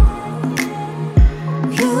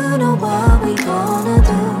 You know what we gonna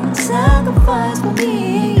do, sacrifice for me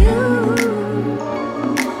and you.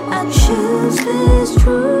 I choose this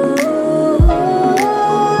truth.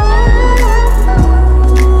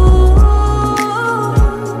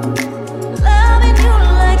 Loving you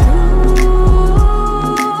like ooh,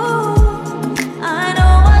 I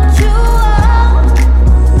know what you want.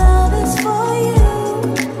 Love is for you.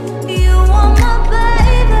 You want my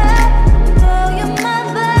baby, girl, you're my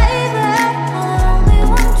baby. I only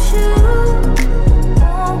want you.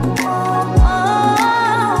 Oh, oh, oh.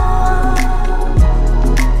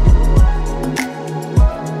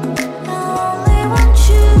 I only want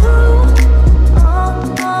you. Oh,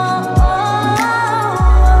 oh, oh.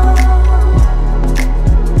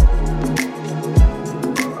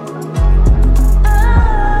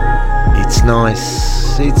 It's nice.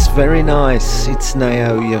 It's very nice. It's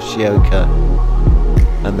Nao Yoshioka.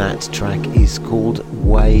 And that track is called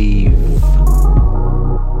Wave.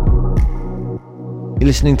 You're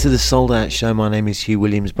listening to the Sold Out Show. My name is Hugh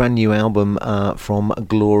Williams. Brand new album from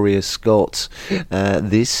Gloria Scott.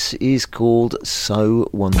 This is called So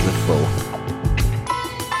Wonderful.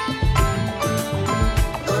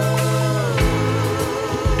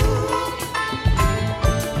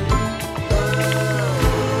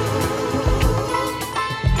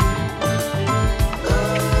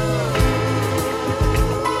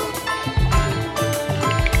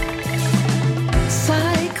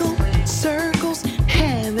 Cycle, circles,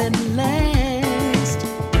 heaven last.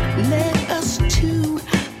 Led us to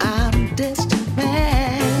our destined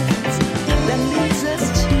path that leads us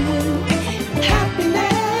to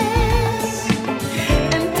happiness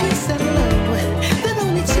and peace and love that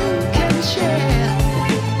only two can share.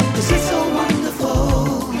 'Cause it's so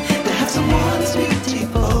wonderful to have someone as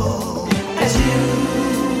beautiful as you.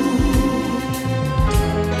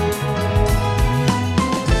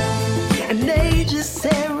 And nature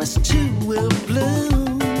tear us to a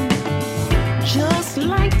bloom, just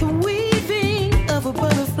like the weaving of a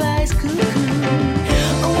butterfly's cocoon.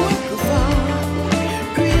 A work of art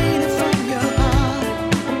created from your heart,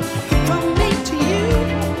 from me to you,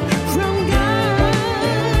 from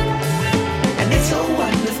God. And it's so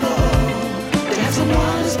wonderful to have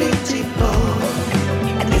someone as beautiful,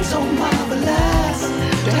 and it's so marvelous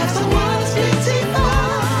to have someone as beautiful,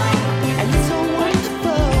 and it's so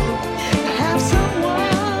wonderful to have someone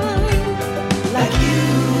like you.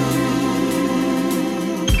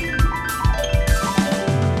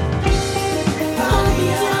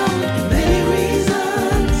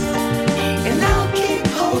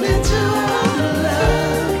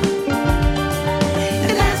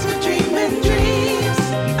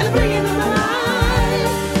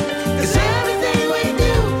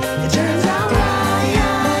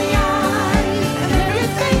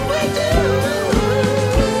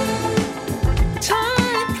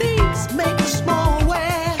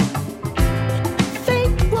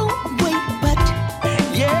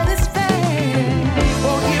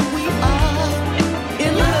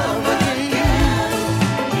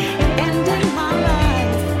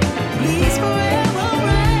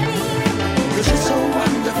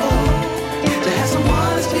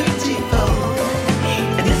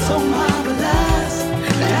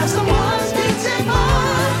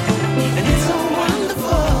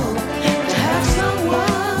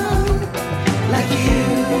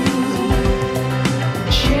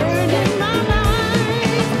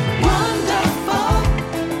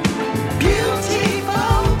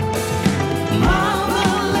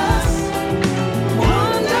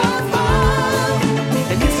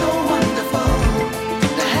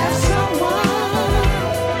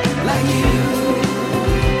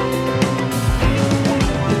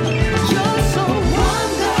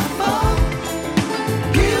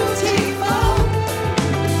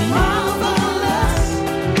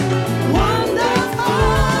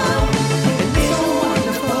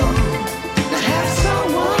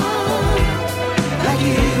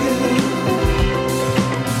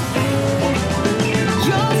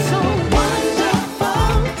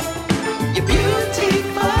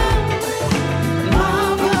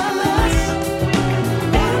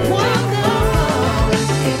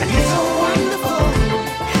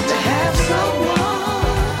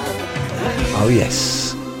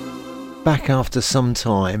 yes. Back after some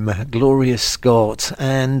time, Gloria Scott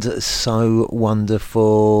and So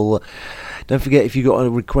Wonderful. Don't forget, if you've got a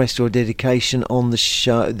request or a dedication on the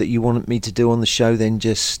show that you want me to do on the show, then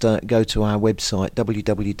just go to our website,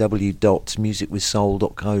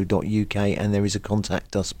 www.musicwithsoul.co.uk, and there is a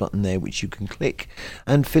contact us button there which you can click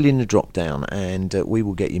and fill in the drop down, and we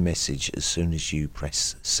will get your message as soon as you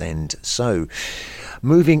press send. So,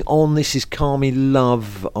 moving on, this is Carmi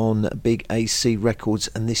Love on Big AC Records,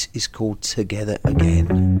 and this is called Together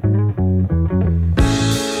Again.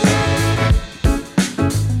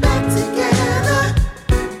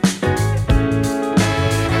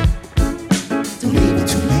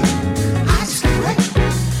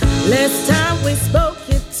 Last time we spoke,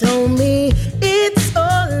 you told me it's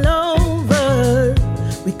all over.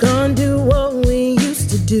 We can't do what we used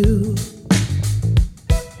to do.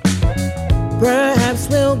 Perhaps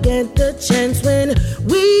we'll get the chance when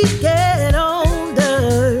we get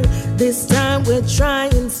older. This time we're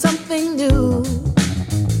trying something new.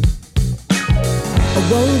 I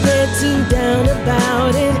won't get too down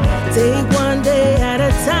about it. Take one day at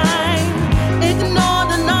a time. Ignore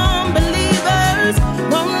the non-believers.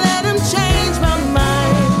 Won't let them change my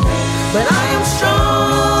mind. But I am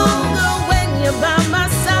stronger when you're by my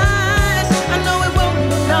side. I know it won't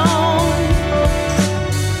be long,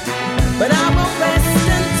 but I won't rest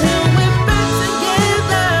until we're back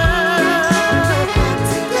together.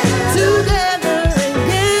 Together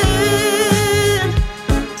again.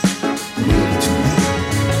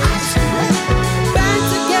 Back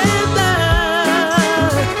together.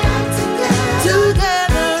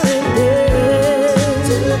 Together again.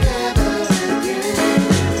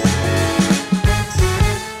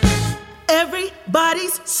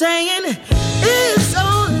 Everybody's saying it's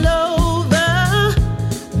all over.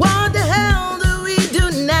 What the hell do we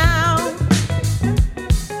do now?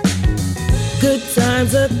 Good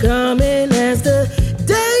times are coming as the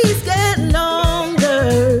days get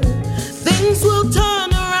longer. Things will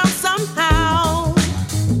turn around somehow.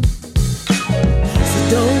 So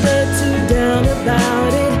don't get too down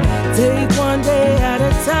about it. Take one day at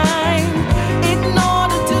a time. Ignore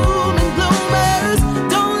the doom and gloomers.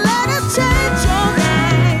 Don't let it change your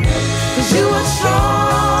mind. 'Cause you are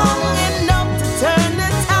strong enough to turn the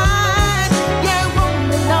tide. Yeah, it won't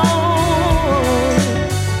be long.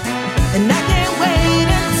 And I can't wait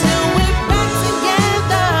until we're back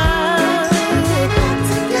together.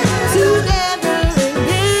 Together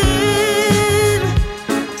again.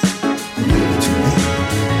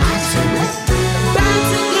 Back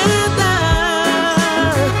together.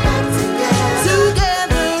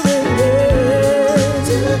 Together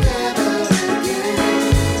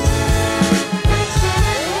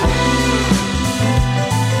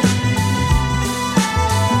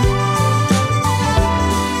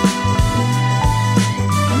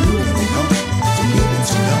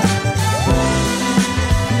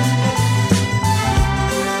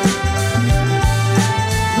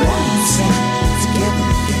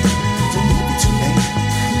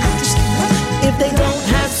if they don't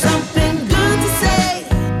have something good to say,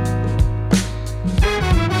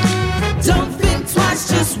 don't think twice,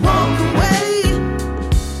 just walk away.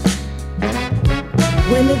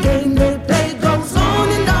 When the game they play goes on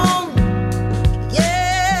and on,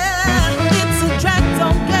 yeah, it's a drag,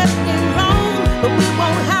 don't get me wrong, but we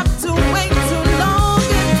won't have to wait too long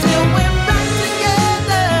until we're back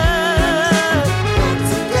together.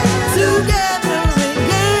 Together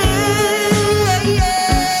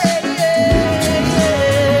again.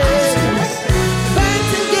 Back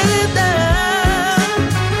together.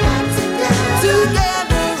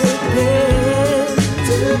 Together again.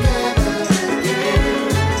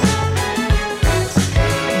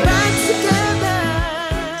 Back together.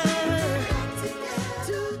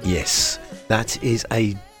 Yes, that is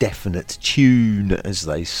a definite tune, as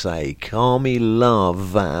they say. Carmi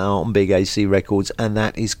Love out on Big AC Records, and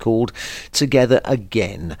that is called Together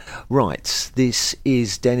Again. Right, this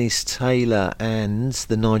is Dennis Taylor and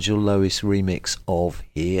the Nigel Lewis remix of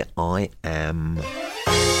Here I Am.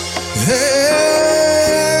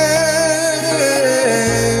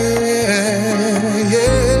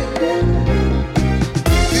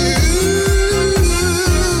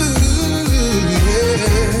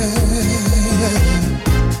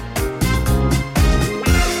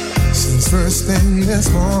 Since first thing this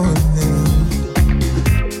morning,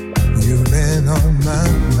 you've been on my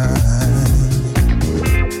mind.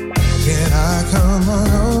 Can I come on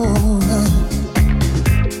over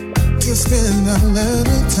to spend a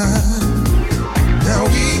little time?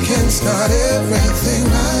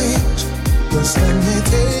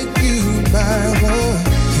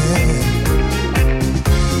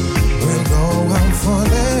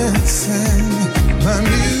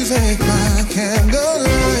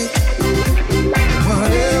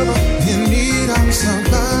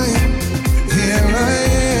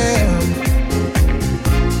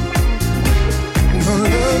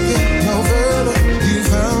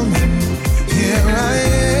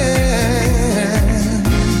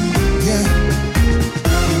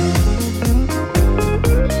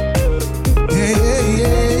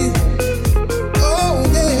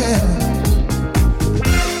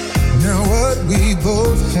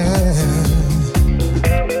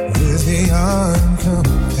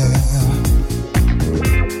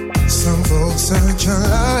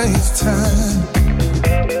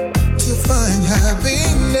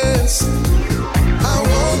 yes. I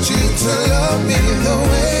want you to love me the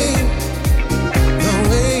way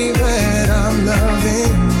that I'm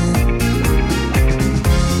loving you.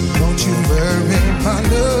 Don't you worry about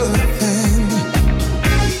nothing.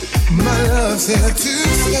 My love's here to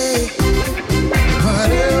stay.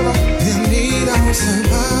 Whatever you need, I'll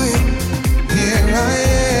survive. Here I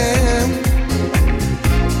am.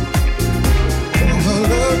 Don't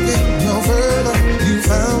look it no further. You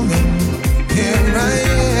found me. Here I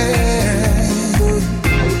am.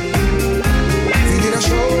 You need a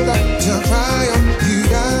shoulder to cry on. You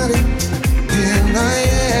got it. Here I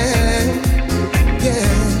am.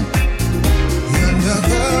 Yeah. You're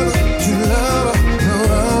undercover. You love her. No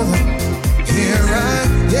other. Here I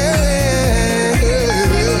am.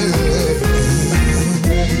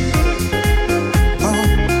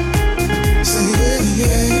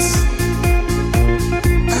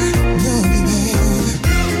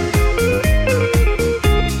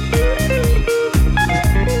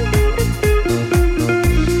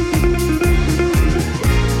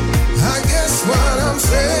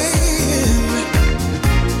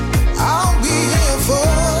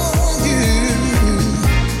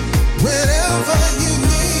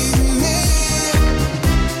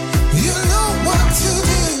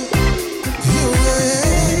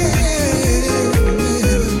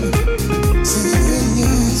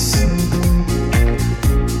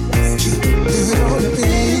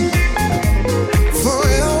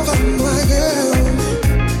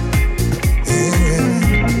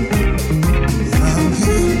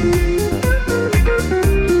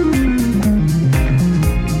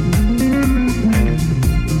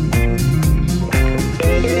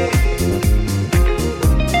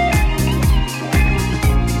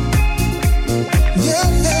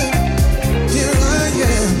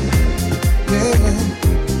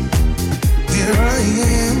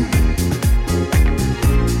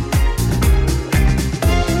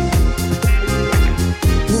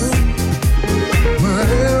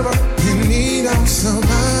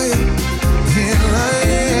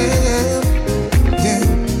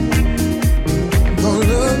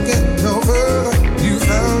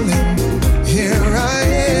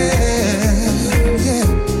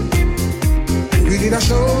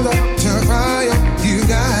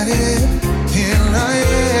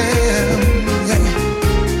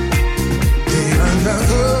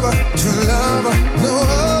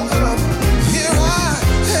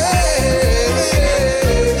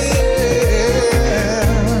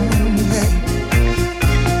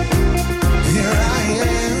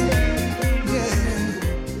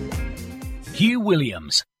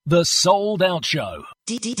 Williams, The Sold Out Show.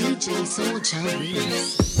 DJ Soul Child.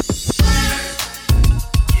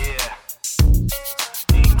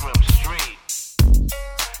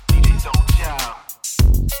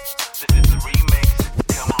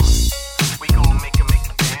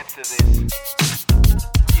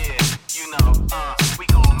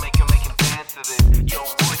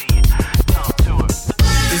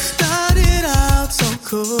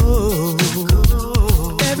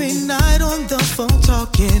 Every night on the phone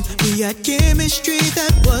talking, we had chemistry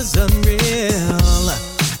that was unreal.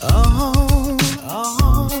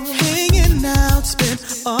 Hanging out, spent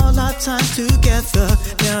all our time together.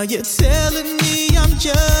 Now you're telling me I'm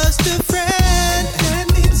just a friend. Let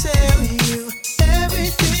me tell you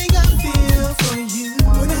everything I feel for you.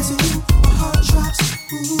 When I see you, my heart drops.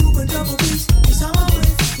 Ooh, a double beat is how I'm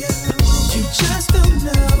with you. You just don't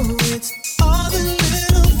know it's all the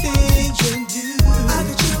little things you do. I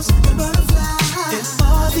get chills and butterflies. And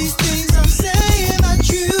all these things I'm saying are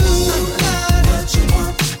true. I'm not what you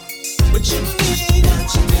want, what you need, what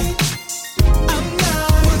you need. I'm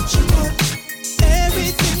not what you want,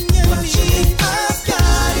 everything you need. I've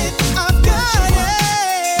got it, I've got it.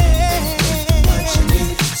 What you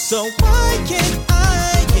need. So why can't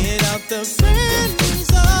I get out the friend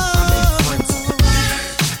zone?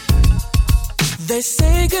 They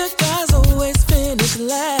say good guys always finish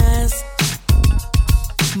last,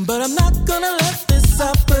 but I'm not gonna let this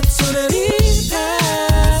opportunity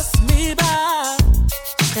pass me by.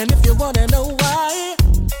 And if you wanna know why,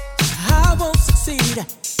 I won't succeed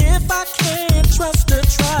if I can't trust or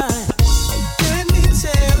try. Let me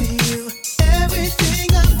tell you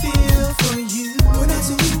everything I feel for you. When I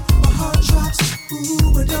see you, my heart drops.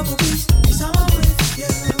 Ooh, a double beat is how I'm with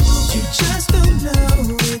you. You just don't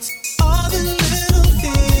know it's all the little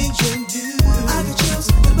things you do. I get chills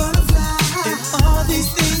and butterflies. And all these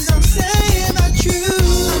things I'm saying are true.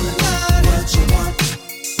 I'm not what you want,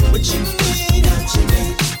 what you need, what you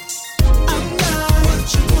need. I'm not what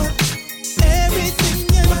you want, everything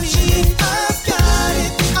you need. I've got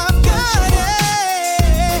it, I've got it.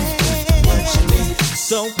 What you need.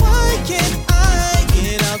 So why can't I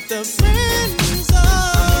get out the friend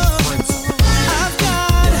zone? I've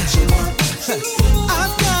got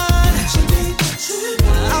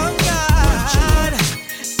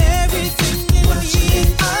everything you need.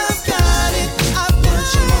 I've got it.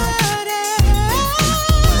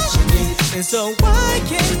 And so why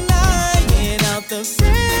can't I get out the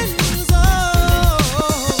friend zone?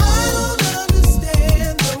 I don't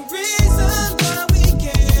understand the reason why we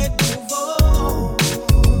can't move on.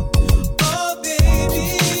 Oh baby,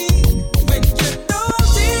 when you know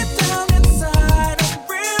deep down inside I'm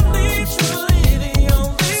really truly the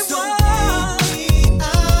only one.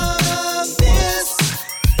 Out of this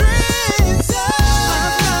friend zone.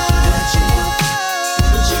 What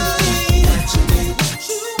you need,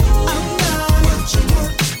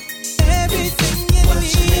 everything you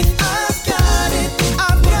need. I've got it.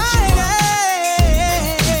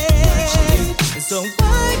 So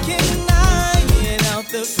why can't I get out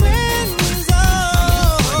the friend zone?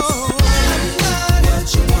 I'm not what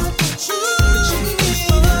you want, what you need,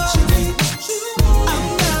 what you need. I'm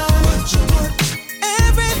not what you want.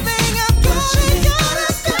 Everything I've got,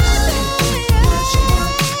 I've got it. What you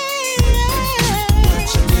want, what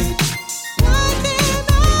you need. Why can't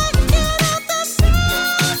I get out the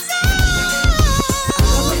friend zone? I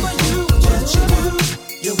love for you, what you do.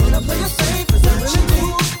 You wanna play it safe, is that what you do?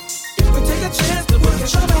 If we take a chance to work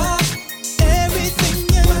it out, everything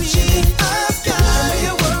you need, I've got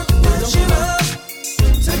it. What you love,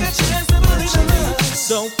 take a chance to believe in love.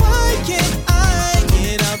 So why can't I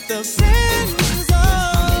get out the friend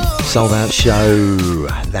zone? Sold Out Show,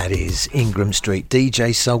 that is Ingram Street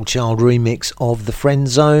DJ Soulchild remix of The Friend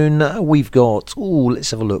Zone. We've got,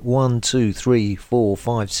 let's have a look, 1, 2, 3, 4,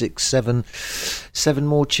 5, 6, 7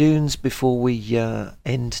 more tunes before we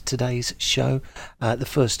end today's show. The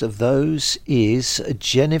first of those is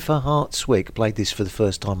Jennifer Hartswick. Played this for the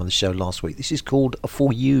first time on the show last week. This is called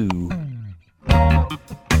For You.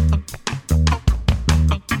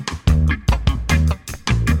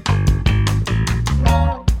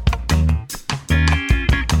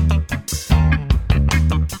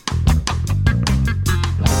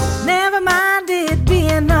 Never mind it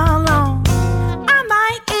being alone. I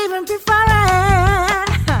might even prefer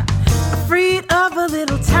it. Freed up a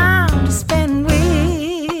little time to spend with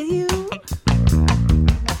you.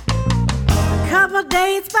 A couple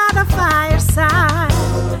dates by the fireside.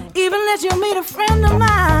 Even let you meet a friend of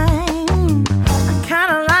mine. I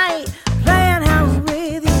kinda like playing house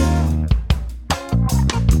with you.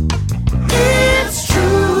 It's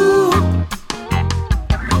true.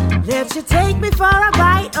 Let you take me for a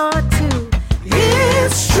bite or two.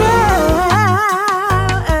 It's true.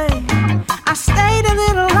 I stayed a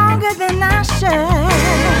little longer than I should.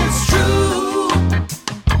 It's true.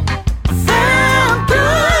 Felt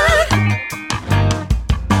good.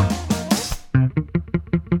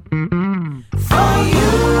 For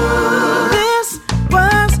you. This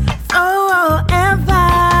was forever.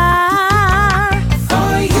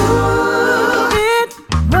 For you. It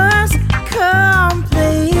was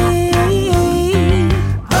complete.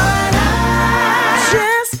 But I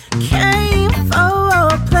just came for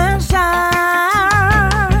pleasure.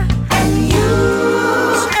 And you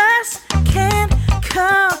just can't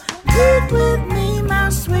compete with me, my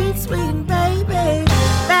sweet, sweet baby.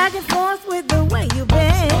 Back and forth with the way you've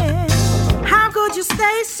been. How could you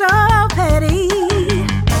stay so petty?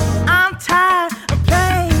 I'm tired of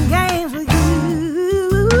playing games with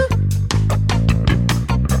you.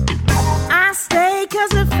 I stayed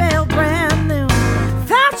 'cause it felt brand new.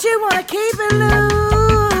 Thought you wanna keep it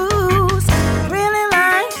loose. Really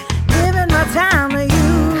like giving my time to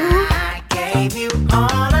you. I gave you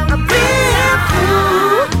all of my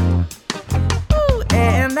through.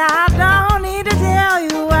 And I don't need to tell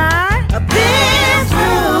you why. I've been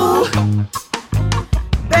through.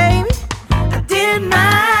 Baby, I did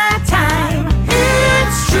my time.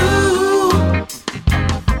 It's true.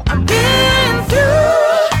 I've been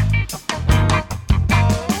through.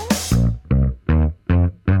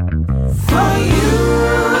 For you.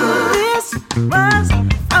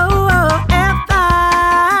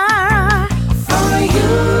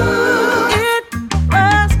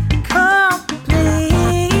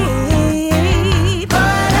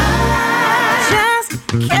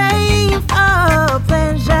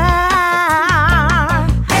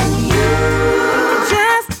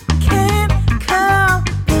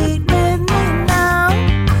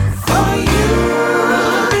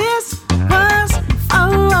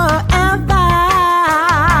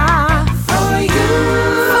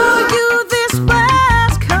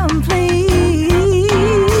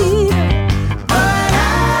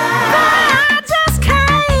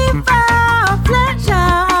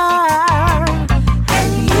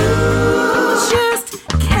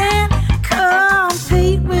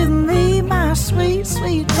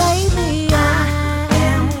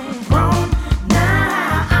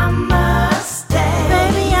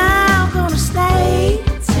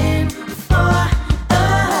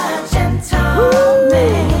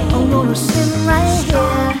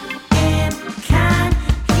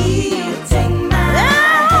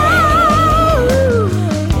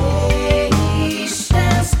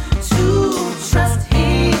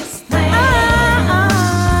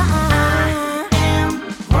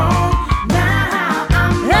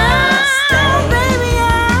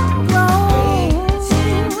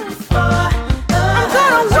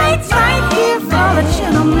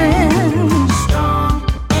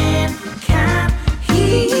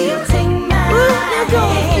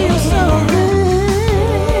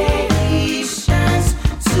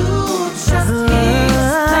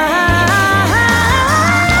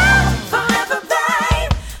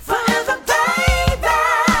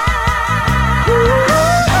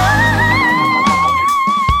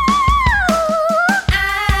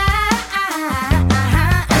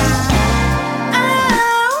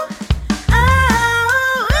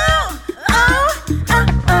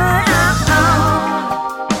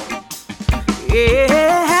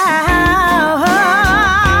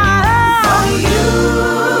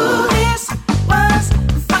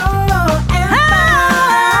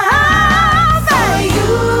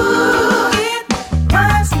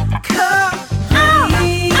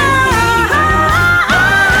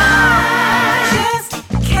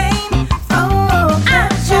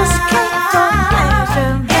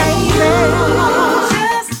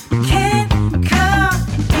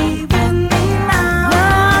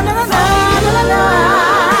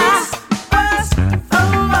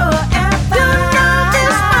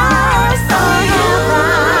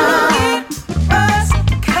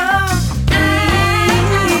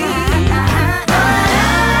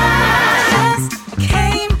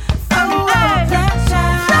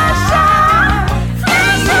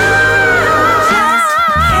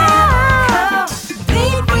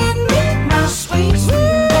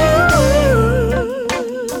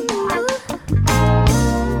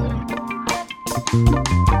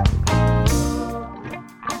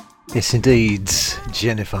 Yes, indeed.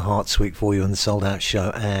 Jennifer Hartswick for you on the Sold Out Show,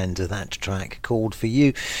 and that track called For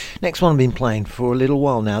You. Next one I've been playing for a little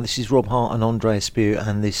while now. This is Rob Hart and Andrea Spew,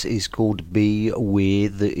 and this is called Be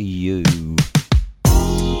With You.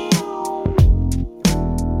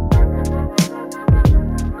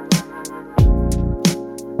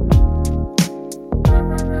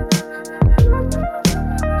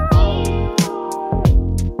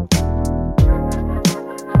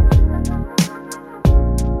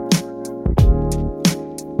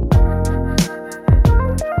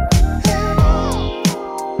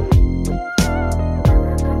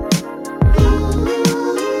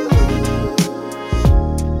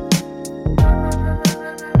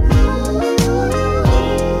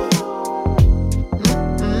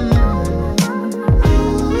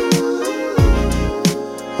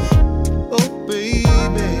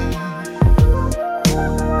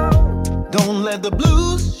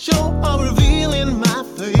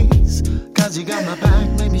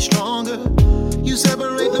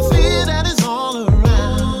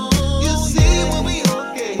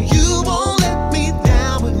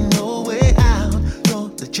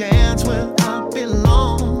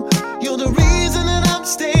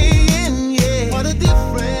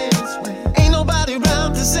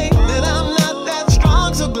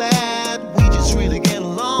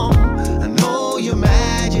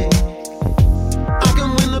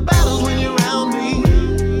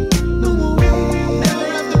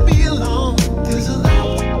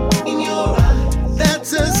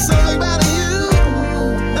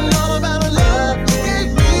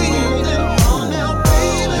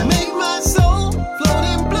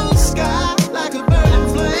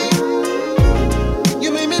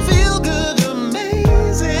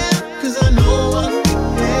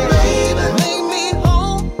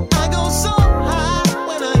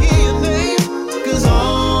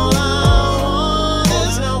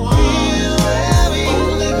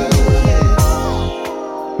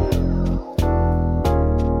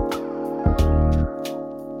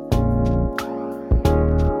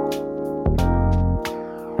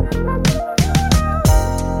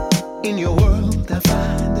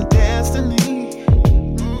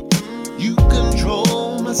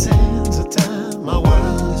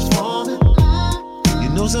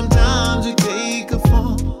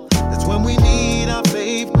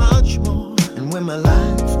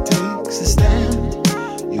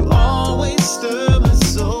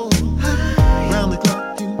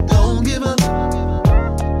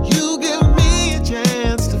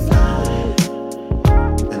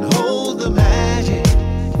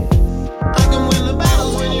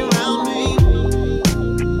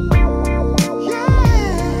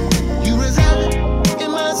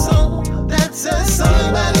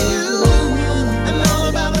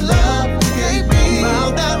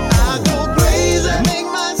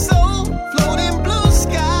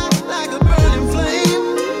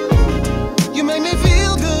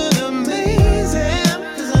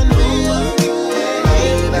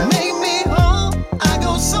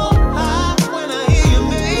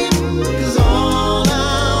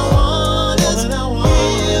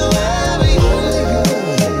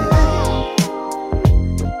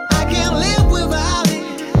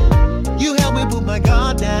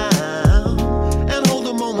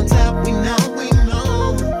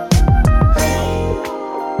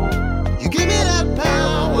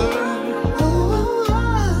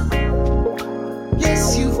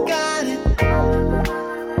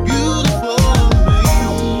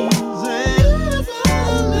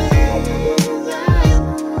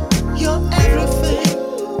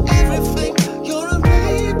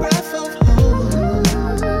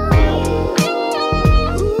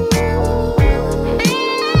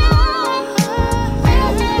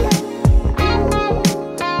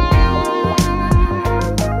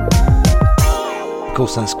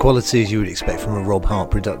 That's quality as you would expect from a Rob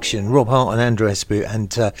Hart production. Rob Hart and Andrea Spew,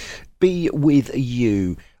 and Be With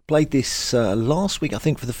You. Played this last week, I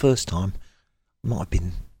think, for the first time. Might have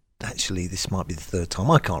been, actually, this might be the third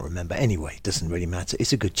time. I can't remember. Anyway, it doesn't really matter.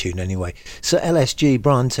 It's a good tune anyway. So LSG,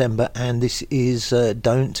 Brian Tember, and this is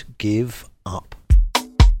Don't Give Up.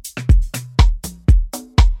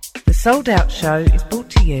 The Sold Out Show is brought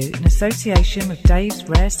to you in association with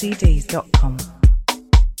davesrarecds.com.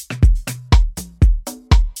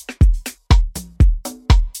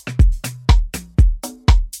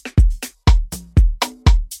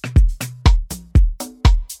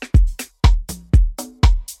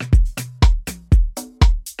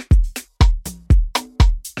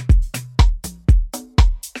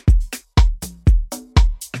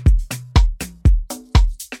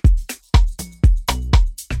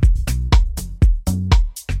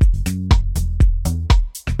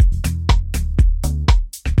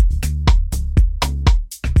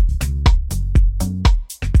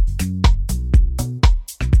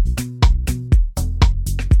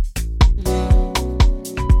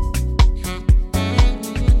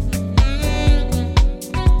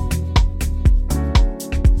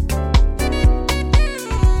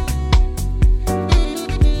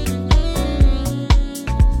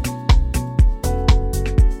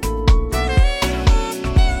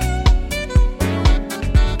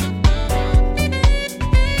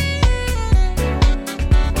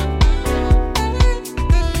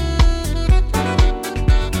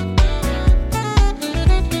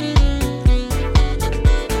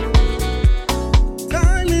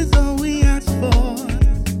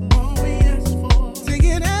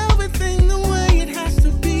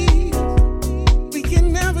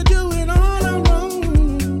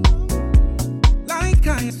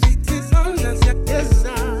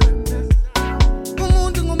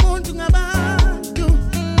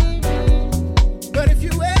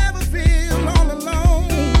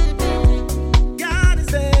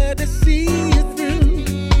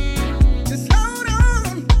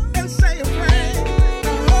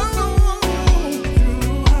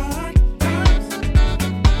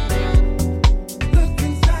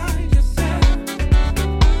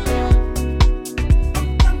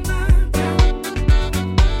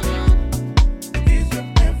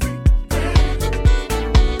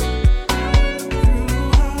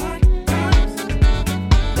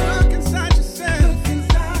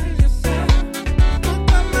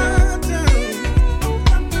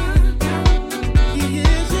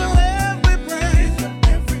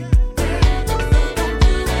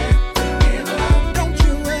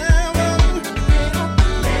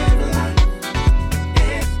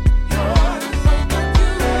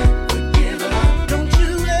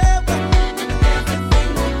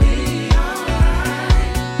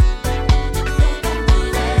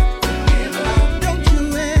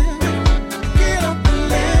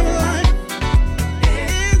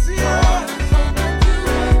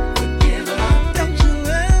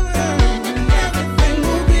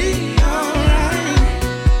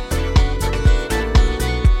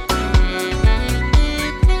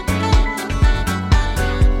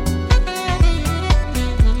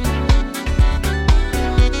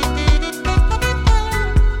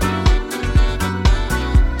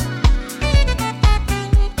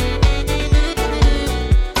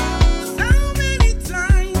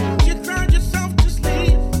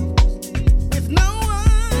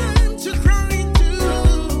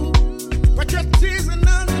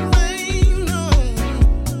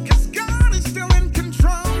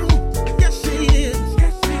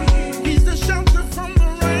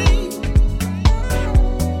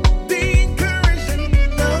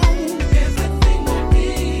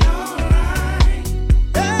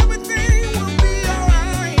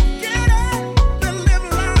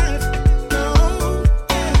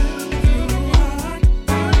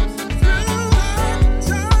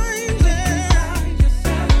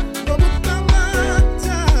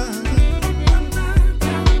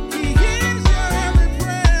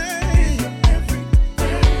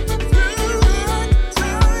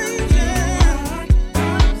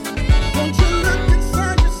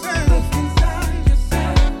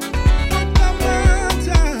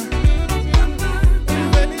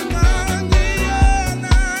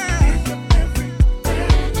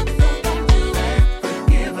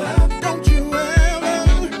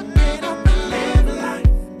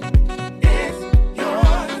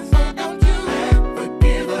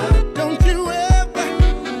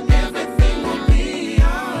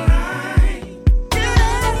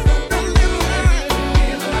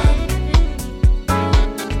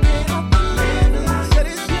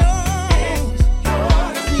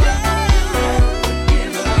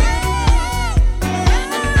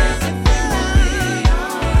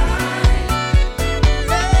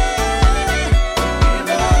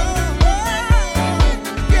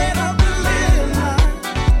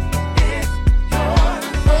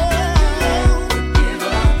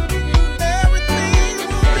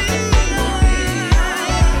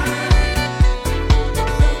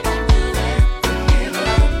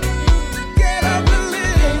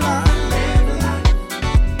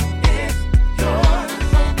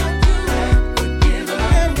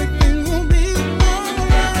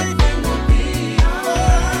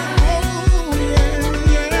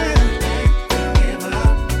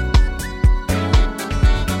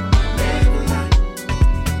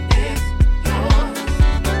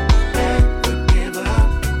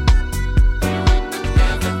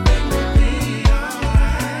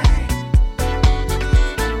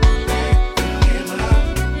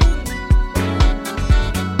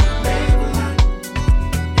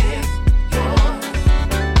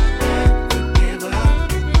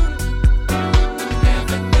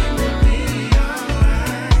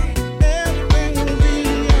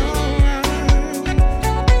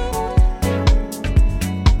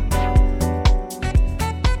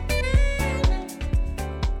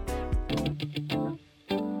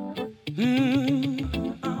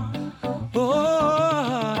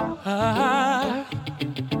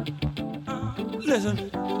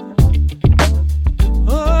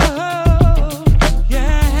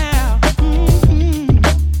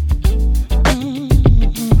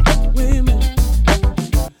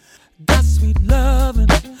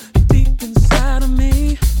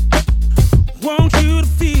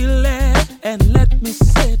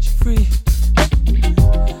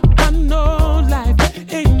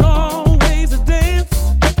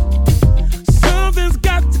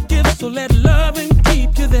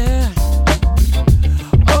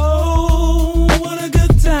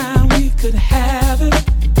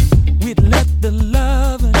 the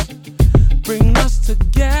loving bring us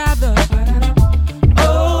together.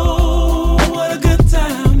 Oh, what a good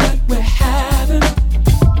time that we're having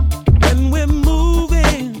when we're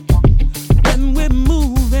moving, when we're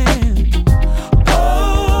moving.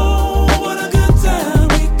 Oh, what a good time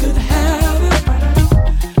we could have it.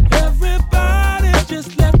 Everybody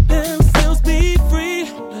just let themselves be free.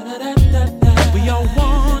 We all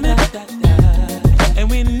want it, and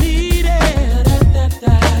we need it.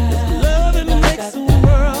 Love and makes the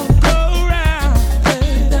world go round.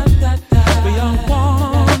 We all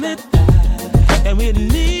want it, and we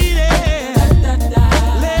need it.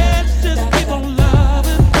 Let's just keep on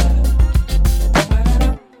loving.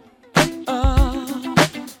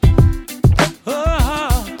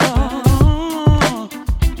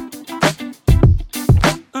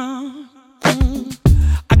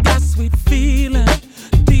 I got sweet feeling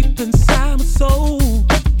deep inside my soul.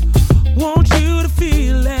 Want you to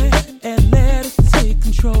feel it and let it take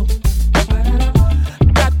control.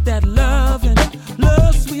 Got that love and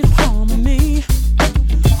love, sweet harmony.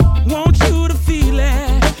 Want you to feel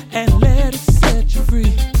it and let it set you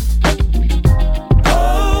free.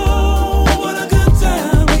 Oh, what a good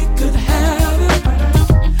time we could have it.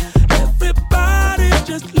 Everybody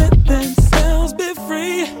just let themselves be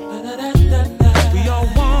free. We all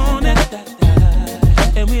want it,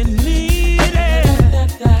 and we need it.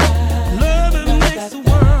 Love it makes the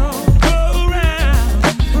world go round.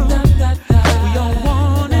 We all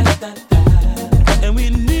want it, and we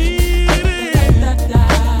need it.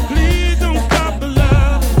 Please don't stop the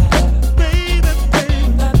love, baby,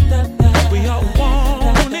 baby. We all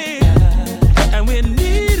want it, and we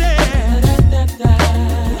need it.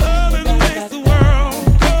 Love it makes the world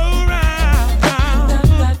go round.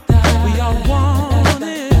 We all want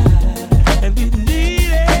it, and we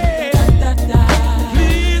need it.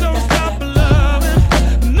 Please don't stop loving.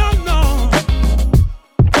 No, no.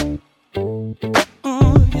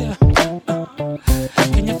 Oh, yeah.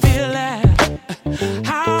 Can you feel that?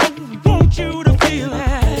 I want you to feel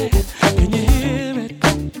that. Can you hear it?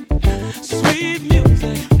 Sweet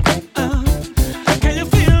music. Can you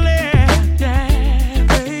feel it? Yeah,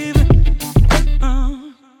 baby.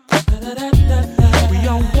 We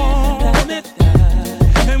all want it,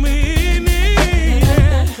 and we need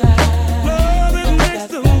it. Love it makes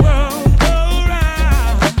the world go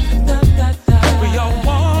round. We all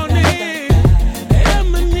want it,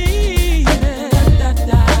 and we need it.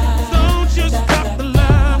 Don't you stop the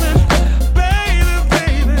loving, baby,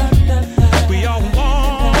 baby. We all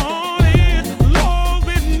want it, Lord,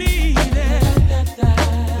 we need it.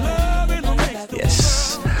 Love it makes the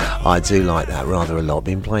Yes, I do like that rather a lot.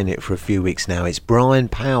 Been playing it for a few weeks now. It's Brian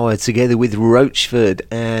Power together with Roachford,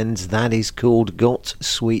 and that is called Got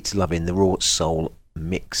Sweet Lovin', the Raw Soul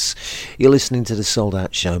Mix. You're listening to the Sold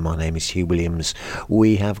Out Show. My name is Hugh Williams.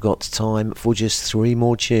 We have got time for just 3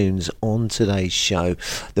 more tunes on today's show.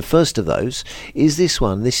 The first of those is this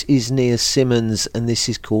one. This is Nia Simmons, and this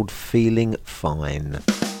is called Feeling Fine.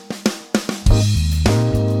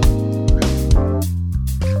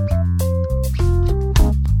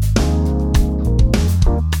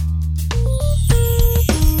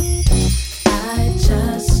 I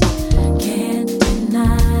just can't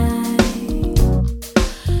deny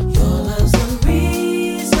your love's the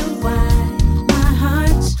reason why my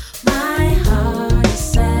heart is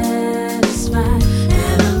satisfied,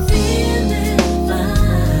 and I'm feeling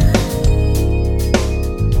fine.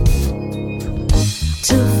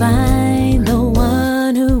 To find the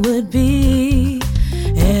one who would be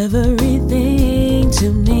everything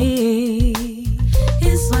to me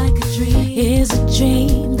is like a dream, is a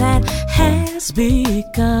dream that has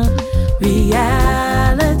become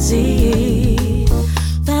reality.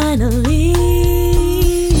 Finally,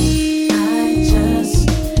 I just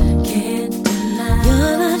can't deny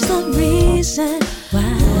your love's the reason why.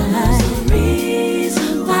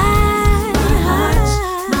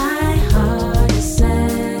 My heart is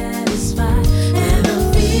satisfied, and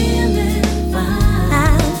I'm feeling fine.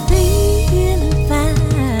 I'm feeling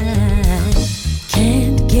fine.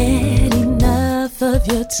 Can't get enough of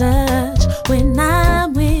your touch. When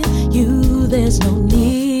I'm with you, there's no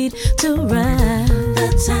need to run.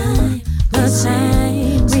 The time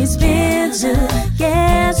we spend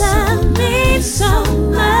together means so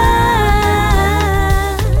much.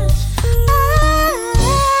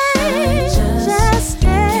 I just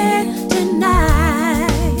can't deny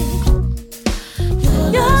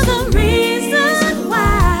you're the reason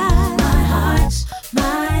why my heart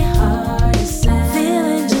is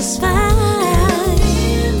feeling just fine.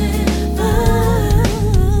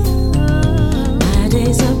 My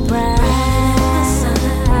days are bright.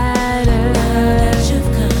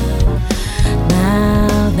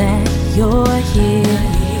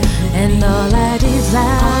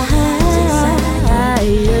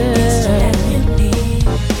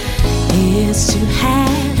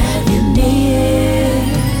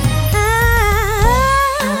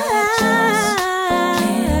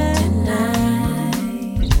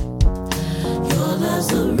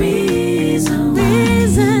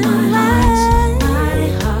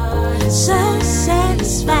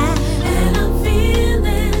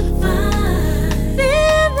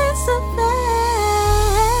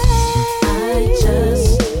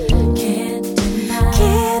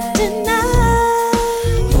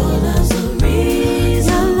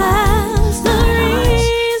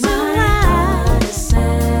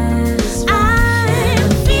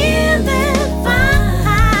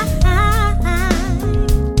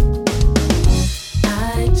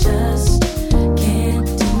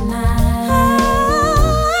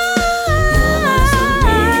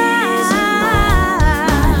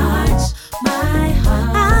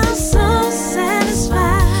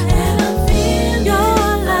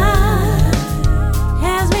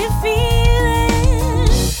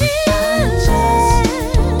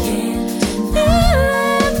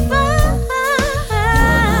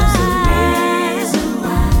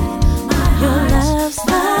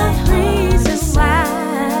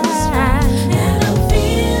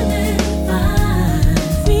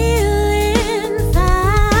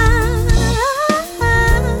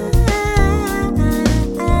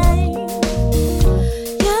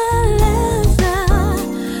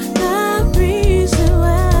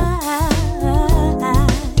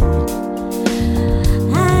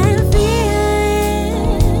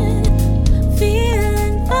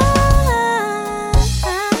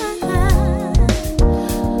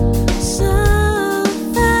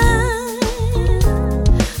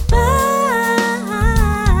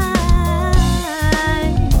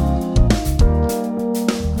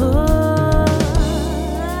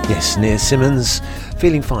 Yes, Nia Simmons,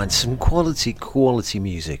 feeling fine. Some quality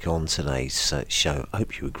music on today's show. I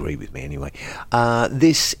hope you agree with me anyway.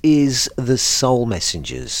 This is the Soul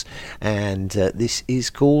Messengers, and this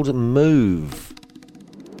is called Move.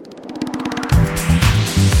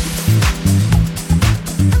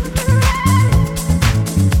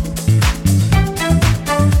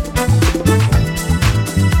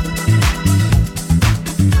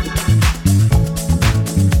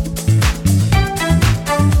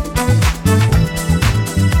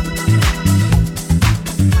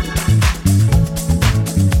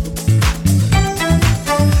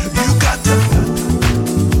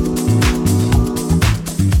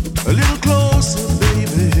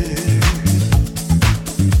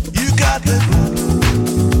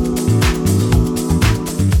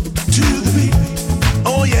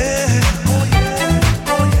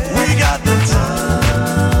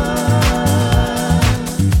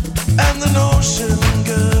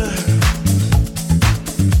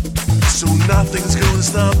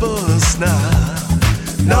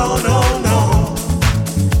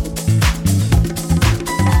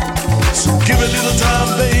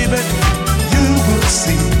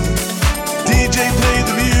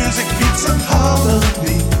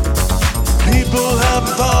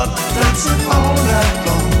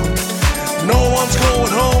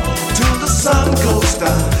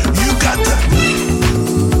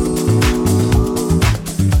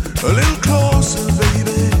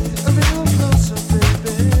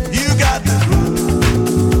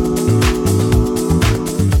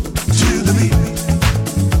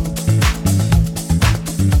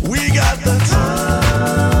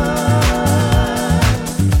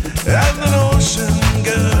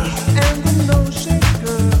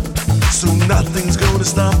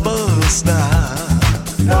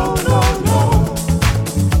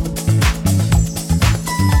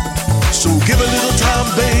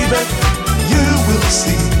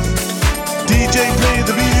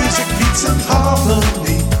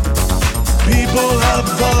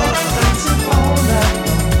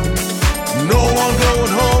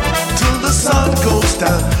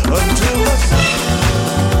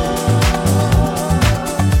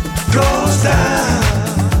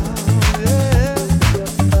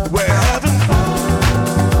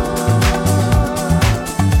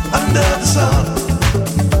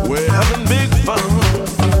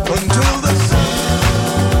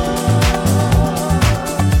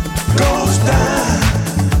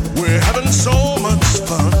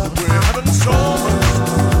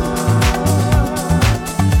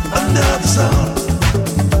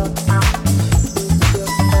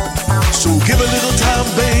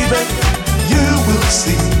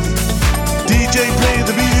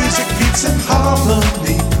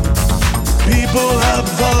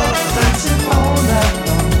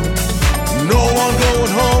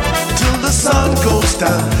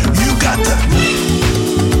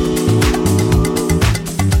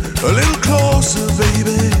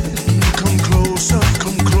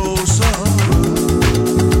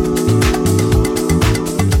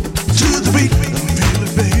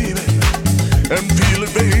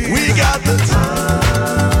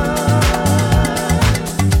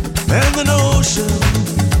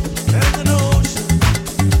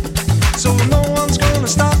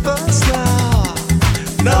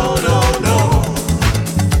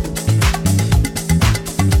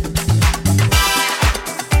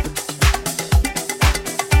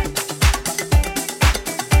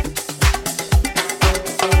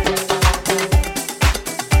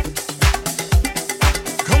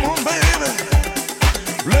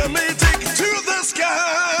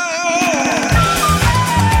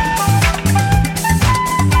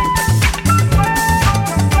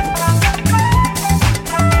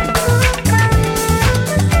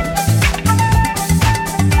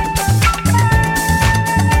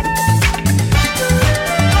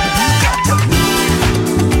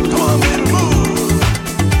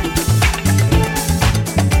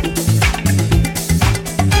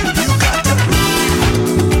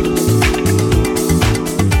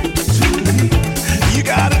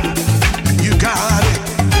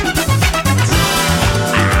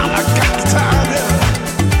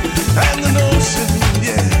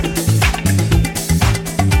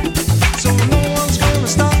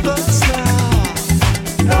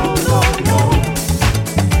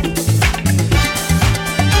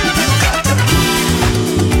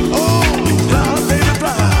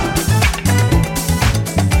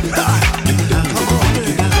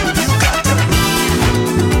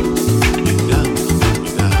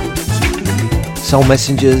 Soul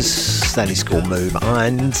Messengers, that is called Move,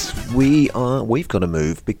 and we've got to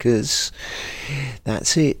move because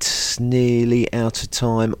that's it. Nearly out of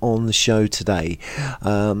time on the show today.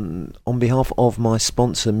 On behalf of my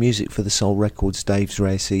sponsor, Music for the Soul Records,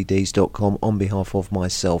 davesrarecds.com, on behalf of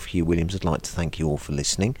myself, Hugh Williams, I'd like to thank you all for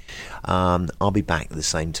listening. I'll be back at the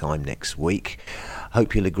same time next week.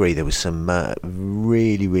 Hope you'll agree there was some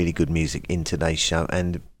really, really good music in today's show,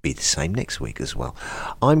 and be the same next week as well.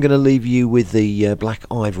 I'm going to leave you with the Black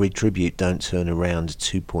Ivory tribute, Don't Turn Around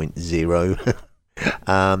 2.0.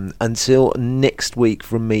 Until next week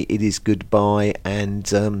from me, it is goodbye, and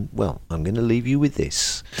well, I'm going to leave you with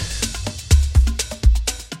this.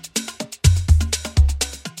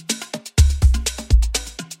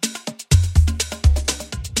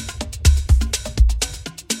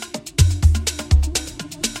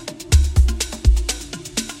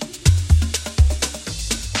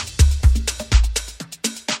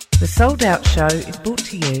 The Sold Out Show is brought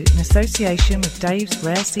to you in association with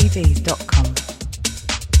davesrarecds.com.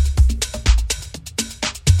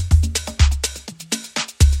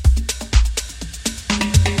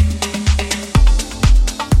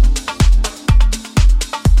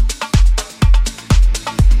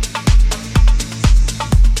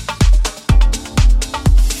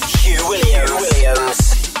 Hugh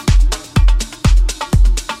Williams.